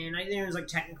like 10. I think it was like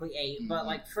technically 8, but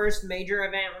like first major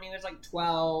event when he was like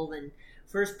 12, and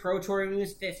first Pro Tour when he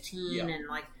was 15, and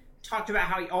like talked about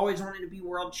how he always wanted to be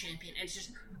world champion. It's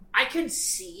just, I could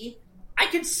see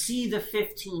the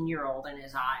 15-year-old in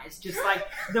his eyes, just like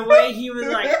the way he was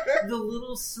like the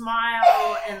little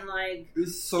smile, and like it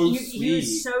was so sweet. He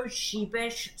was so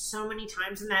sheepish so many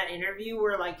times in that interview,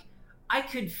 where like I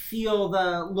could feel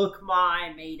the look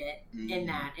Ma made it in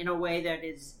that, in a way that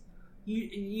is,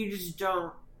 you just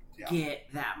don't get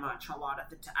that much a lot of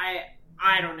the time.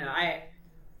 I don't know.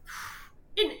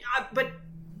 But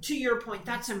to your point,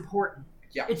 that's important.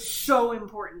 Yeah. It's so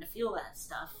important to feel that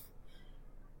stuff.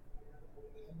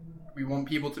 We want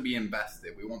people to be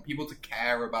invested. We want people to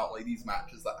care about like these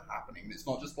matches that are happening. It's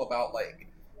not just about like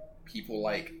people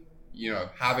like, you know,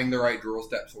 having the right draw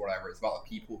steps or whatever. It's about the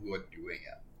people who are doing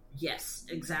it. Yes,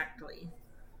 exactly.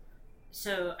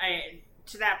 So,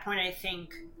 to that point, I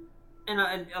think, in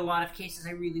a lot of cases,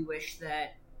 I really wish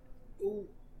that...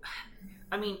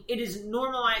 I mean, it is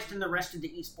normalized in the rest of the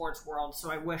esports world, so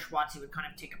I wish WotC would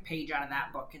kind of take a page out of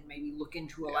that book and maybe look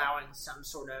into allowing some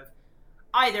sort of...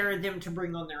 Either them to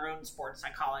bring on their own sports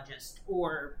psychologist,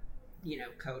 or, you know,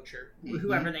 coach, or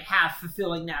whoever they have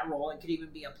fulfilling that role. It could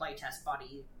even be a playtest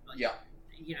buddy. Like,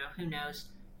 you know, who knows?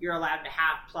 You're allowed to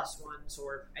have +1s,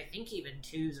 or I think even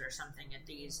 2s or something at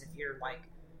these, if you're like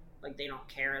they don't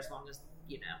care, as long as,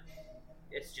 you know,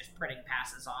 it's just printing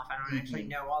passes off. I don't actually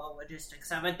know all the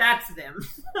logistics of it. That's them.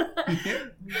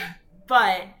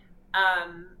 But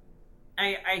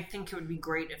I think it would be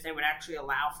great if they would actually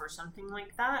allow for something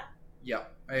like that. Yeah,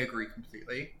 I agree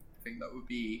completely. I think that would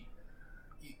be...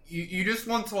 You just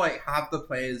want to like have the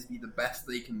players be the best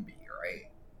they can be,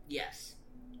 right? Yes.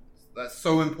 That's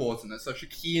so important. That's such a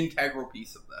key integral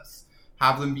piece of this.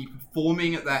 Have them be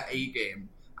performing at their A game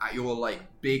at your like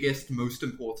biggest, most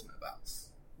important events.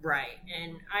 Right,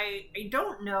 and I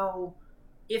don't know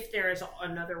if there is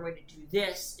another way to do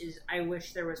this. I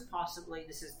wish there was possibly,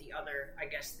 this is the other, I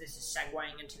guess this is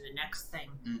segueing into the next thing,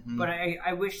 but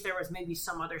I wish there was maybe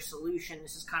some other solution.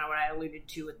 This is kind of what I alluded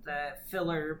to with the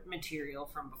filler material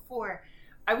from before.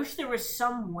 I wish there was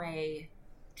some way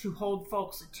to hold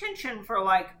folks' attention for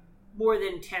like more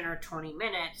than 10 or 20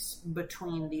 minutes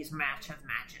between these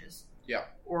matches. Yeah.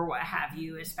 Or what have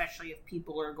you, especially if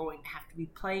people are going to have to be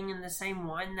playing in the same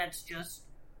one. That's just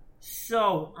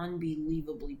so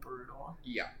unbelievably brutal.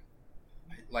 Yeah.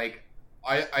 Like,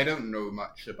 I don't know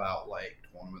much about, like,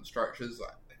 tournament structures.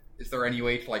 Is there any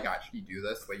way to, like, actually do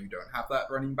this where you don't have that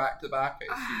running back-to-back?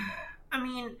 I assume not. I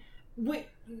mean,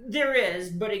 there is,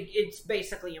 but it's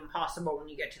basically impossible when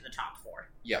you get to the top 4.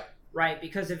 Yeah. Right?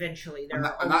 Because eventually and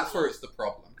that's where it's the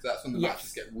problem, because that's when the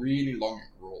matches get really long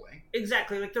and grueling.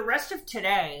 Exactly. Like, the rest of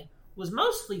today was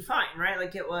mostly fine, right?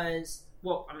 Like, it was...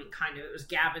 Well, I mean, kind of. It was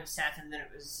Gab and Seth, and then it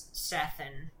was Seth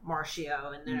and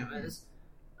Marcio, and then it was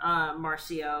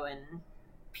Marcio and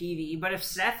PV. But if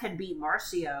Seth had beat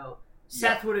Marcio,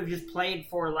 Seth would have just played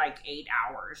for, like, 8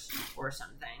 hours or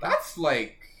something. That's,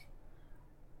 like,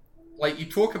 you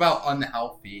talk about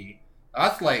unhealthy.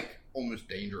 That's, like, almost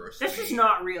dangerous. This is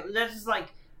not real. This is,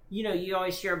 like, you know, you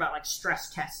always hear about, like,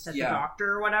 stress tests at the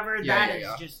doctor or whatever. That is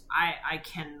just... I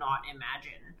cannot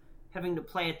imagine having to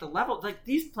play at the level. Like,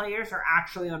 these players are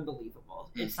actually unbelievable.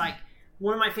 Mm-hmm. It's like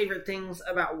one of my favorite things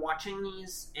about watching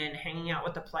these and hanging out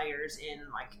with the players in,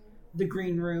 like, the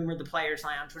green room or the players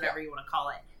lounge, whatever you want to call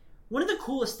it. One of the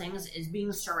coolest things is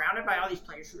being surrounded by all these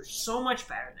players who are so much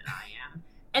better than I am,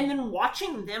 and then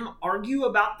watching them argue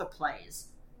about the plays.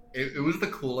 It was the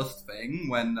coolest thing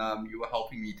when you were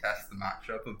helping me test the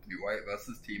matchup of Blue White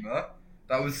versus Teema.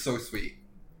 That was so sweet.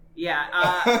 Yeah,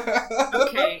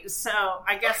 okay, so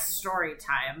I guess story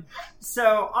time.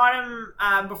 So Autumn,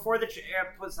 before the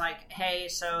trip, was like, hey,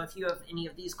 so if you have any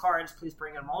of these cards, please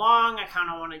bring them along. I kind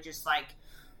of want to just, like,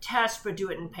 test, but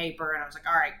do it in paper. And I was like,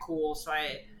 all right, cool. So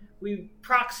we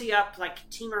proxy up, like,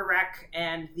 Teema Rec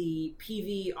and the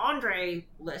PV Andre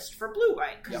list for Blue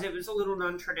White, because it was a little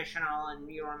non-traditional, and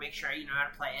you want to make sure you know how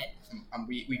to play it. And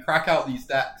we crack out these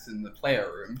decks in the player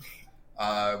room.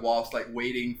 Whilst, like,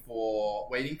 waiting for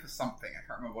something. I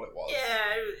can't remember what it was.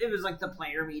 Yeah, it was like the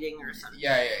player meeting or something.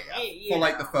 Yeah. For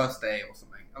like the first day or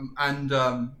something.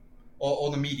 Or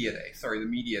the media day. Sorry, the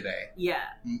media day. Yeah.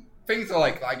 Things are,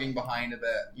 like, lagging behind a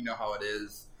bit. You know how it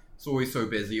is. It's always so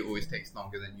busy. It always takes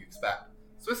longer than you expect.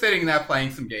 So we're sitting there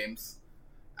playing some games.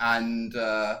 And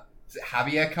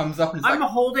Javier comes up and is I'm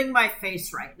holding my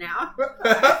face right now.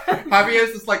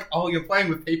 Javier's just like, oh, you're playing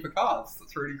with paper cards.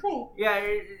 That's really cool. Yeah,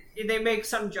 they make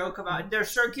some joke about it. They're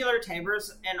circular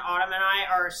tables, and Autumn and I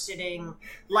are sitting,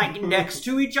 like, next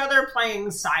to each other playing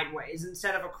sideways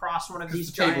instead of across one of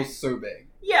these giant... The table's so big.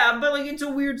 Yeah, but, like, it's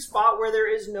a weird spot where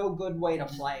there is no good way to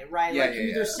play, right? You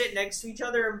either sit next to each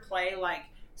other and play, like,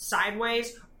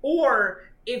 sideways, or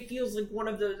it feels like one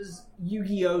of those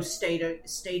Yu-Gi-Oh!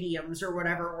 Stadiums or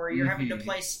whatever where you're having to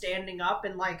play standing up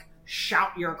and, like,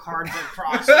 shout your cards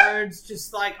across. Where it's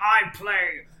just like, I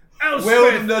play...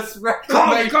 Wilderness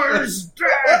Reclamation. Conquers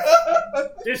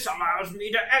death. This allows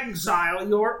me to exile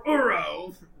your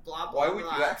Uro. Blah, blah, Why would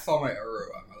blah. you exile my Uro,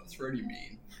 Emma? That's really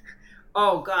mean.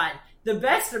 Oh, God. The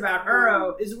best about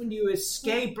Uro is when you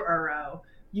escape Uro,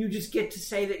 you just get to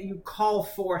say that you call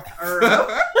forth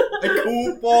Uro. I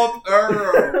call forth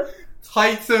Uro.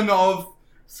 Titan of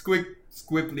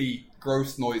squibbly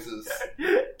gross noises.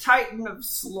 Titan of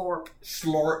Slorp.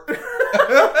 Slorp.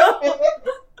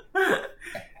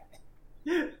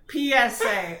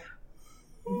 PSA.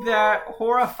 The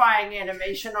horrifying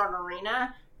animation on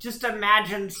Arena. Just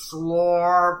imagine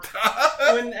Slorp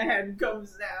when the head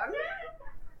comes down.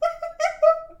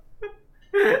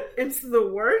 It's the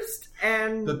worst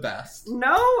and... The best.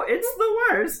 No, it's the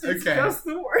worst. It's just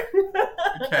the worst.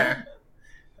 Okay.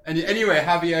 And anyway,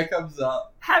 Javier comes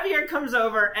up. Javier comes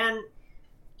over and,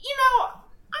 you know,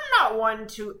 I'm not one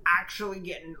to actually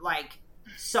get, like,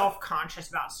 self-conscious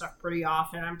about stuff pretty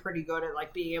often. I'm pretty good at,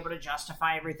 like, being able to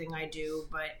justify everything I do,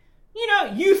 but, you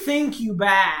know, you think you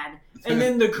bad, and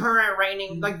then the current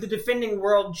reigning, like, the defending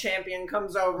world champion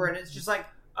comes over and it's just like,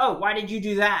 oh, why did you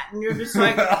do that? And you're just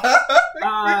like,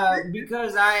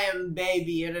 because I am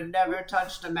baby and have never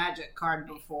touched a magic card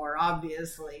before,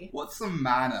 obviously. What's a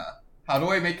mana? How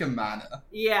do I make a mana?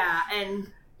 Yeah,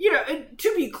 and, you know,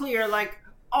 to be clear, like,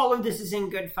 all of this is in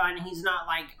good fun. He's not,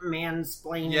 like,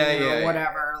 mansplaining or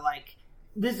whatever. Yeah. Like,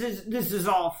 this is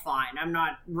all fine. I'm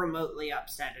not remotely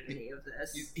upset at any of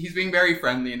this. He's being very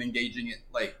friendly and engaging it,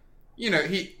 like, you know,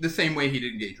 the same way he'd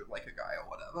engage with, like, a guy or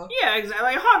whatever. Yeah, exactly.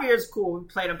 Like, Javier's cool. We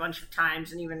played a bunch of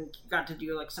times and even got to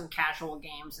do, like, some casual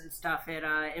games and stuff at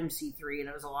MC3, and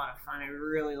it was a lot of fun. I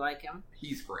really like him.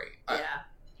 He's great. Yeah.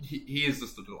 He is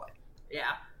just a delight.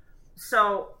 Yeah.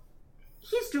 So,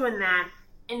 he's doing that,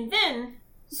 and then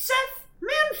Seth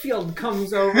Manfield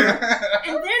comes over,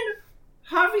 and then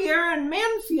Javier and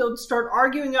Manfield start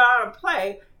arguing out a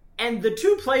play, and the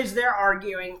two plays they're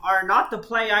arguing are not the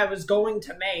play I was going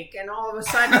to make, and all of a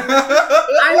sudden,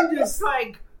 I'm just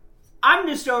like, I'm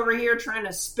just over here trying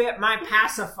to spit my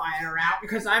pacifier out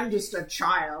because I'm just a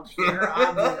child here,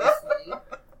 obviously.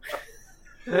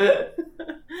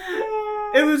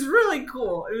 It was really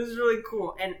cool.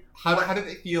 And how did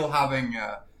it feel having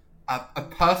a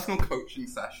personal coaching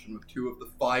session with two of the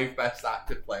 5 best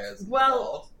active players in the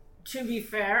world? To be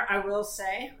fair, I will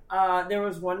say there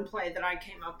was one play that I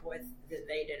came up with that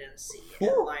they didn't see.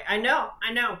 Like, I know.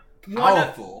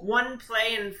 Powerful. One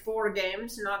play in 4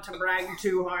 games, not to brag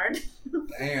too hard.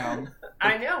 Damn.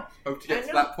 I know. Hope to get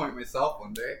to that point myself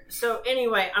one day. So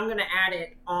anyway, I'm going to add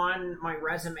it on my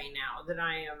resume now that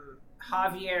I am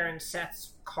Javier and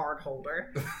Seth's card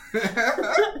holder.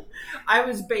 I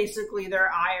was basically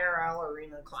their IRL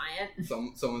arena client.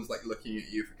 Someone's like looking at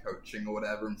you for coaching or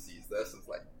whatever and sees this. It's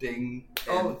like, ding.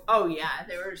 Oh yeah.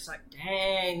 They were just like,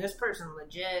 dang, this person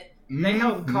legit. They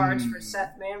held cards for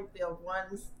Seth Manfield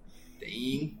once.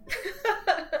 Dang.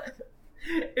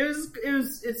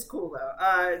 It's cool though.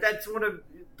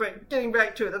 But getting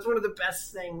back to it, that's one of the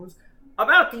best things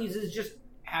about these is just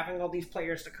having all these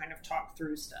players to kind of talk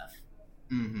through stuff.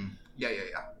 Mm-hmm. Yeah.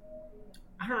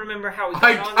 I don't remember how we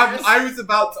got on this. I was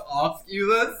about to ask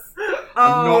you this.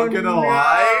 I'm not gonna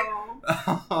lie.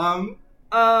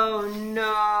 Oh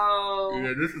no.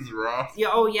 Yeah, this is rough.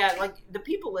 Yeah, like the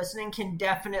people listening can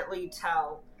definitely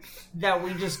tell that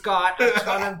we just got a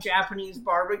ton of Japanese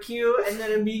barbecue and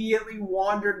then immediately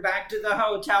wandered back to the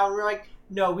hotel and we're like,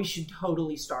 no, we should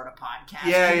totally start a podcast.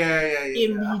 Yeah.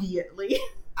 Immediately.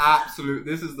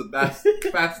 Absolutely. This is the best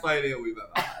idea we've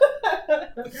ever had.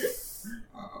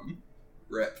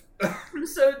 Rip.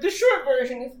 So the short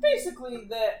version is basically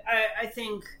that I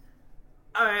think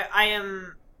I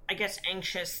am, I guess,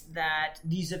 anxious that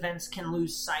these events can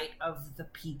lose sight of the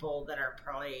people that are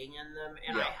playing in them,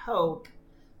 and I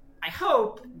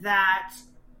hope that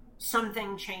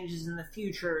something changes in the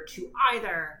future to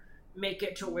either make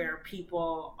it to where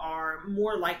people are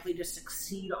more likely to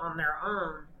succeed on their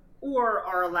own or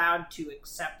are allowed to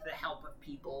accept the help of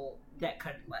people that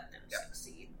could let them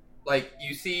succeed. Like,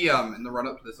 you see, in the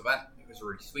run-up to this event, it was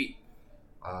really sweet.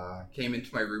 Came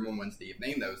into my room on Wednesday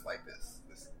evening, there was, like, this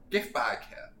gift bag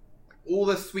here. Like, all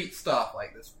this sweet stuff,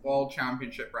 like this World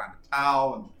Championship branded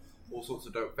towel and all sorts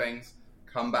of dope things.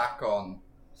 Come back on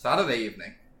Saturday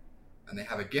evening, and they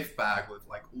have a gift bag with,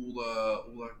 like, all the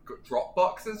drop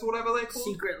boxes or whatever they're called.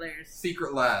 Secret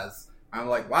layers. And I'm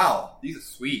like, wow, these are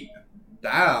sweet.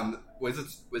 Damn,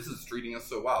 Wizards is treating us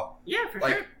so well. Yeah, for sure.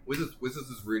 Like, Wizards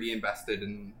is really invested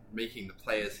in making the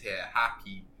players here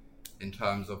happy in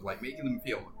terms of, like, making them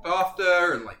feel looked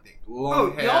after and, like, they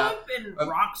long hair. Y'all have been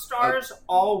rock stars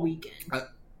all weekend. I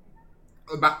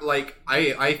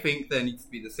think there needs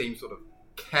to be the same sort of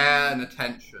care and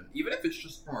attention, even if it's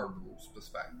just from a rules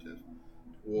perspective,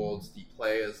 towards the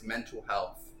players' mental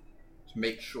health, to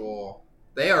make sure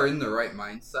they are in the right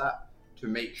mindset, to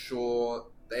make sure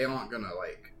they aren't gonna,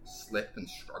 like, slip and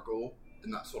struggle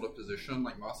in that sort of position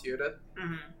like Marcio did.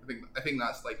 Mm-hmm. I think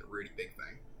that's, like, a really big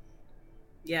thing.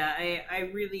 Yeah, I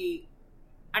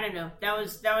don't know. That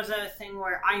was a thing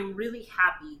where I'm really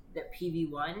happy that PV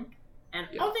won, and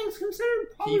all things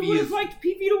considered, probably would have liked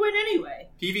PV to win anyway.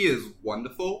 PV is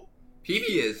wonderful. PV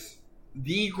is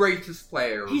the greatest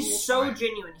player of all time. He's so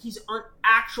genuine. He's an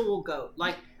actual GOAT.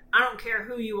 Like, I don't care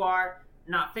who you are,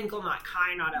 not Finkel, not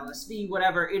Kai, not LSV,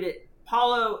 whatever it is.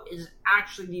 Paulo is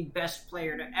actually the best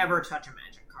player to ever touch a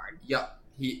Magic card. Yep,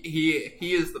 he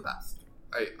is the best.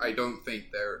 I don't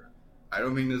think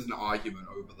there's an argument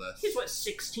over this. He's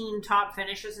 16 top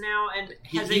finishes now, and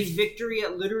has a victory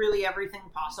at literally everything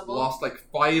possible. Lost like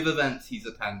 5 events he's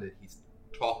attended. He's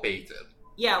top 8'd.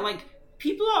 Yeah, like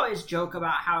people always joke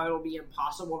about how it'll be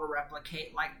impossible to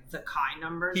replicate like the Kai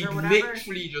numbers or whatever. He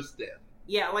literally just did.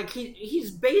 Yeah, like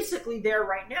he's basically there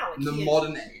right now. Like, in the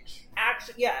modern age.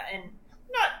 Actually, yeah, and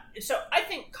not so. I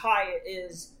think Kai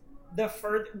was the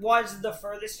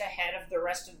furthest ahead of the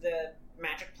rest of the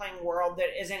Magic playing world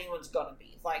that is anyone's gonna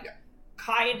be. Like,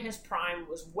 Kai in his prime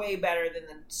was way better than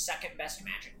the second best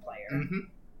Magic player. Mm-hmm.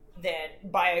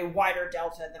 That by a wider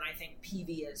delta than I think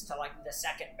PV is to like the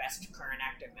second best current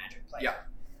active Magic player. Yeah.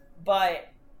 But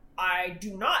I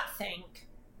do not think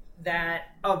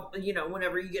that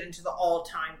whenever you get into the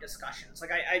all-time discussions,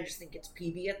 like I just think it's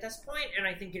PV at this point, and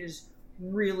I think it is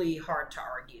really hard to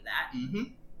argue that. Mm-hmm.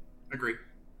 Agree.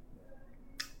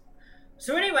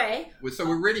 So anyway, so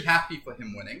we're really happy for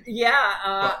him winning. Yeah.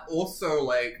 But also,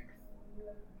 like,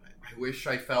 I wish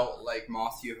I felt like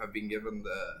Marcio had been given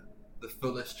the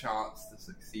fullest chance to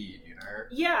succeed, you know?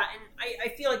 Yeah, and I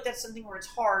feel like that's something where it's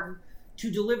hard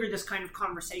to deliver this kind of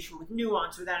conversation with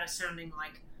nuance without it sounding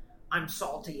like I'm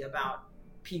salty about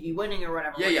PB winning or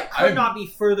whatever. Yeah, Could not be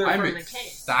further I'm from the case.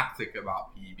 I'm ecstatic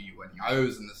about PB winning. I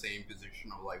was in the same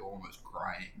position of like almost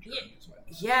crying during his win.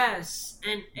 Yes,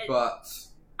 and But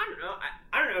I don't know.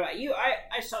 I don't know about you.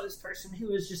 I saw this person who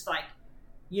was just like,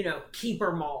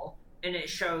 keeper mole, and it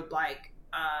showed like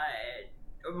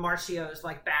Marcio's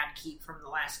like bad keep from the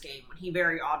last game when he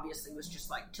very obviously was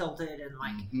just like tilted and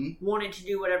like wanted to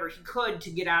do whatever he could to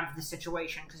get out of the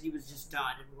situation because he was just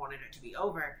done and wanted it to be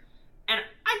over. And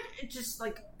it just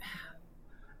like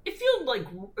it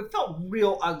felt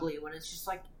real ugly when it's just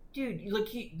like, dude, like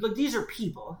these are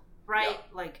people, right?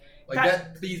 Yeah. Like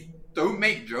that. Please don't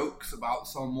make jokes about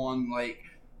someone like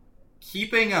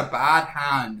keeping a bad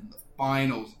hand in the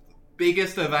finals, the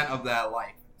biggest event of their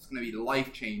life. It's going to be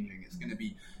life-changing. It's going to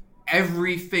be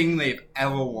everything they've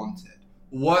ever wanted.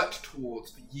 Worked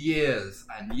towards for years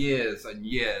and years and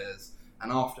years.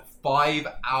 And after 5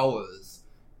 hours,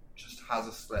 just has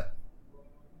a slip.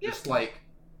 Yeah. Just like,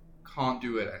 can't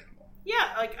do it anymore.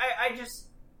 Yeah, like, I just...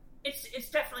 It's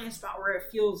definitely a spot where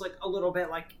it feels like a little bit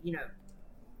like,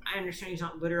 I understand he's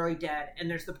not literally dead. And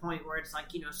there's the point where it's like,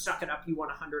 suck it up, you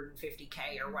want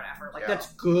 150K or whatever. Like,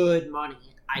 that's good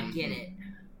money. I get it.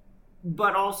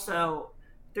 But also,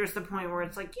 there's the point where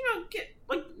it's like,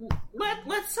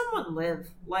 let someone live.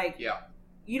 Like,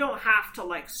 you don't have to,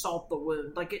 like, salt the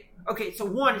wound. Like, okay, so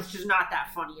one, it's just not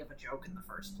that funny of a joke in the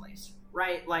first place,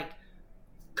 right? Like,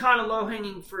 kind of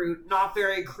low-hanging fruit, not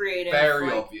very creative.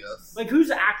 Very obvious. Like, who's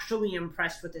actually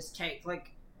impressed with this take?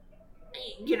 Like,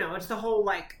 it's the whole,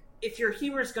 like, if your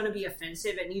humor is going to be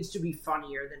offensive, it needs to be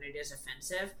funnier than it is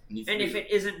offensive. And if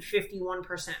it isn't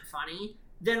 51% funny,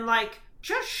 then, like,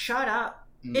 just shut up.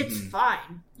 It's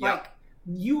fine. Yeah. Like,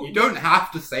 you don't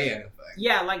have to say anything.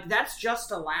 Yeah, like, that's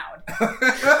just allowed.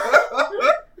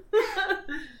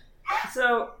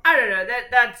 So, I don't know.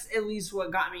 That's at least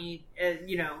what got me,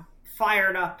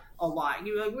 fired up a lot.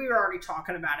 We were already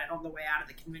talking about it on the way out of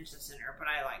the convention center, but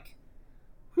I, like,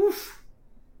 whew.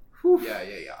 Yeah.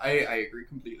 I agree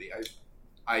completely.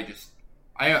 I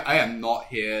am not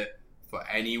here for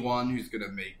anyone who's going to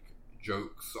make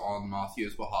jokes on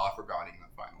Marcio's behalf regarding the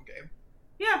final game.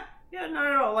 Yeah,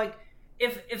 no. Like,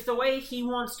 if the way he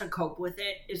wants to cope with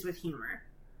it is with humor,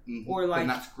 or like, then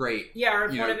that's great. Yeah, or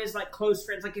if one of his like close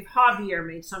friends, like if Javier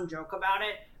made some joke about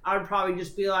it, I would probably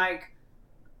just be like,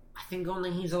 I think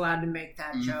only he's allowed to make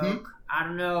that joke. I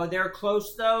don't know. They're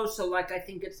close though, so like I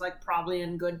think it's like probably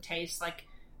in good taste. Like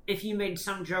if you made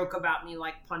some joke about me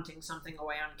like punting something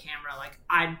away on camera, like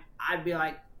I'd be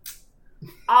like,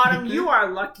 Autumn, you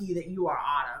are lucky that you are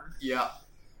Autumn. Yeah.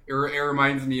 It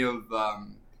reminds me of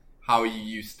how you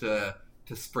used to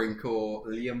sprinkle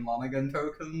Liam Lonergan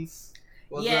tokens.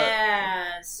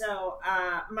 So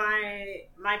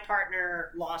my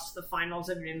partner lost the finals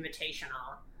of an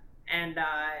invitational, and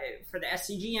for the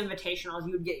SCG invitationals,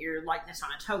 you would get your likeness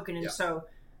on a token, and so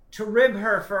to rib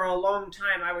her for a long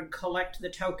time, I would collect the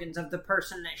tokens of the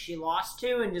person that she lost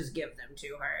to and just give them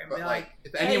to her. And but be like,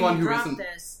 if hey, anyone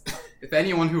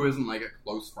who isn't like a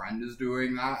close friend is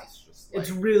doing that, it's just like,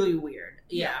 it's really weird.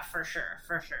 Yeah, for sure.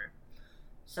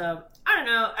 So I don't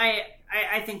know.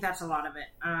 I think that's a lot of it.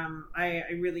 I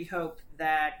really hope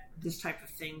that this type of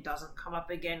thing doesn't come up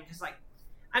again because, like,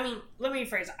 I mean, let me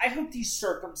rephrase it. I hope these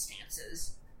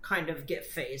circumstances kind of get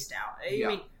phased out. I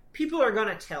mean, people are going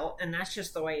to tilt, and that's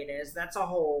just the way it is. That's a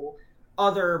whole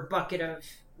other bucket of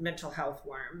mental health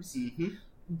worms.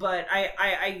 But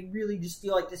I really just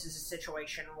feel like this is a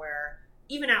situation where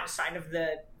even outside of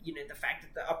the fact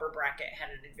that the upper bracket had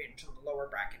an advantage on the lower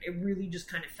bracket, it really just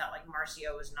kind of felt like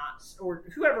Marcio was not, or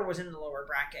whoever was in the lower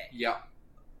bracket.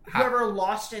 Whoever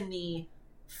lost in the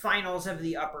finals of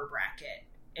the upper bracket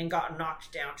and got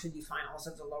knocked down to the finals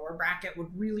of the lower bracket would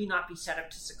really not be set up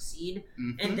to succeed.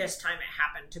 And this time it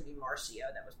happened to be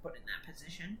Marcio that was put in that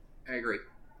position. I agree.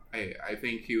 I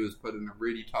think he was put in a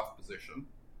really tough position.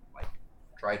 Like,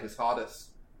 tried his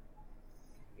hardest.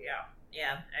 Yeah.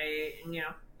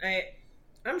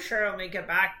 I'm sure I'll make it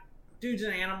back. Dude's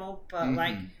an animal, but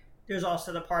like, there's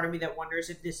also the part of me that wonders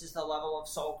if this is the level of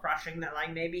soul crushing that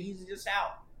like maybe he's just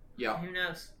out. Yeah. Who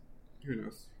knows?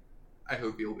 I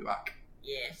hope he'll be back.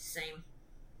 Yeah, same.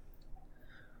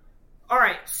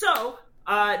 Alright, so,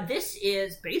 this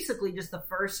is basically just the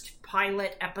first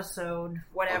pilot episode,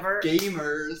 whatever. Of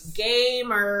Gaymers.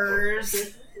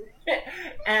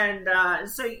 And,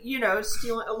 so,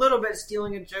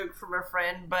 stealing a joke from a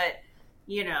friend, but,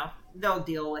 they'll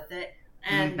deal with it.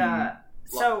 And,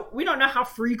 so, we don't know how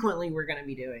frequently we're going to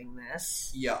be doing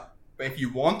this. Yeah, but if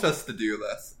you want us to do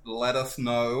this, let us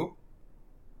know.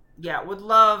 Yeah, would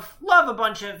love a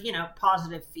bunch of,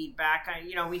 positive feedback.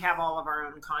 We have all of our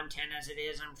own content as it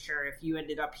is. I'm sure if you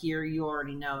ended up here, you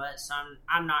already know it. So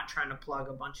I'm not trying to plug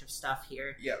a bunch of stuff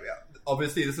here. Yeah.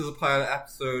 Obviously, this is a pilot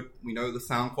episode. We know the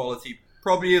sound quality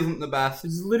probably isn't the best.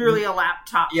 It's literally a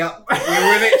laptop. Yeah.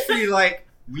 We're literally like,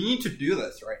 we need to do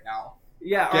this right now.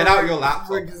 Yeah. Get out your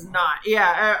laptop. We're just not.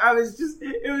 Yeah,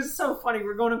 it was so funny.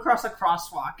 We're going across a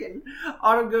crosswalk and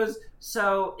Autumn goes,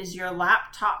 so is your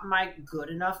laptop mic good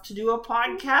enough to do a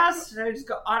podcast? And I just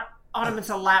go, Autumn, it's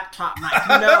a laptop mic.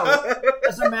 No.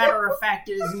 As a matter of fact,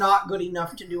 it is not good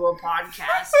enough to do a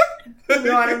podcast. And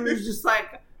Autumn was just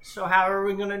like, so how are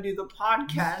we going to do the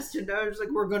podcast? And I was like,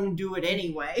 we're going to do it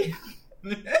anyway.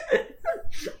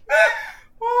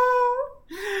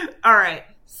 All right.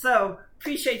 So,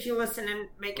 appreciate you listening,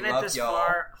 making it this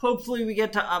far. Hopefully we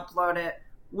get to upload it.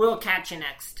 We'll catch you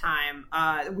next time.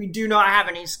 We do not have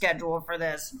any schedule for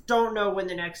this. Don't know when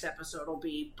the next episode will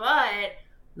be, but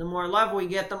the more love we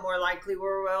get, the more likely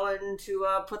we're willing to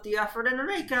put the effort in to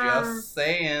make them. Just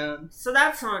saying. So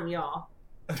that's on y'all.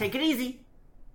 Take it easy.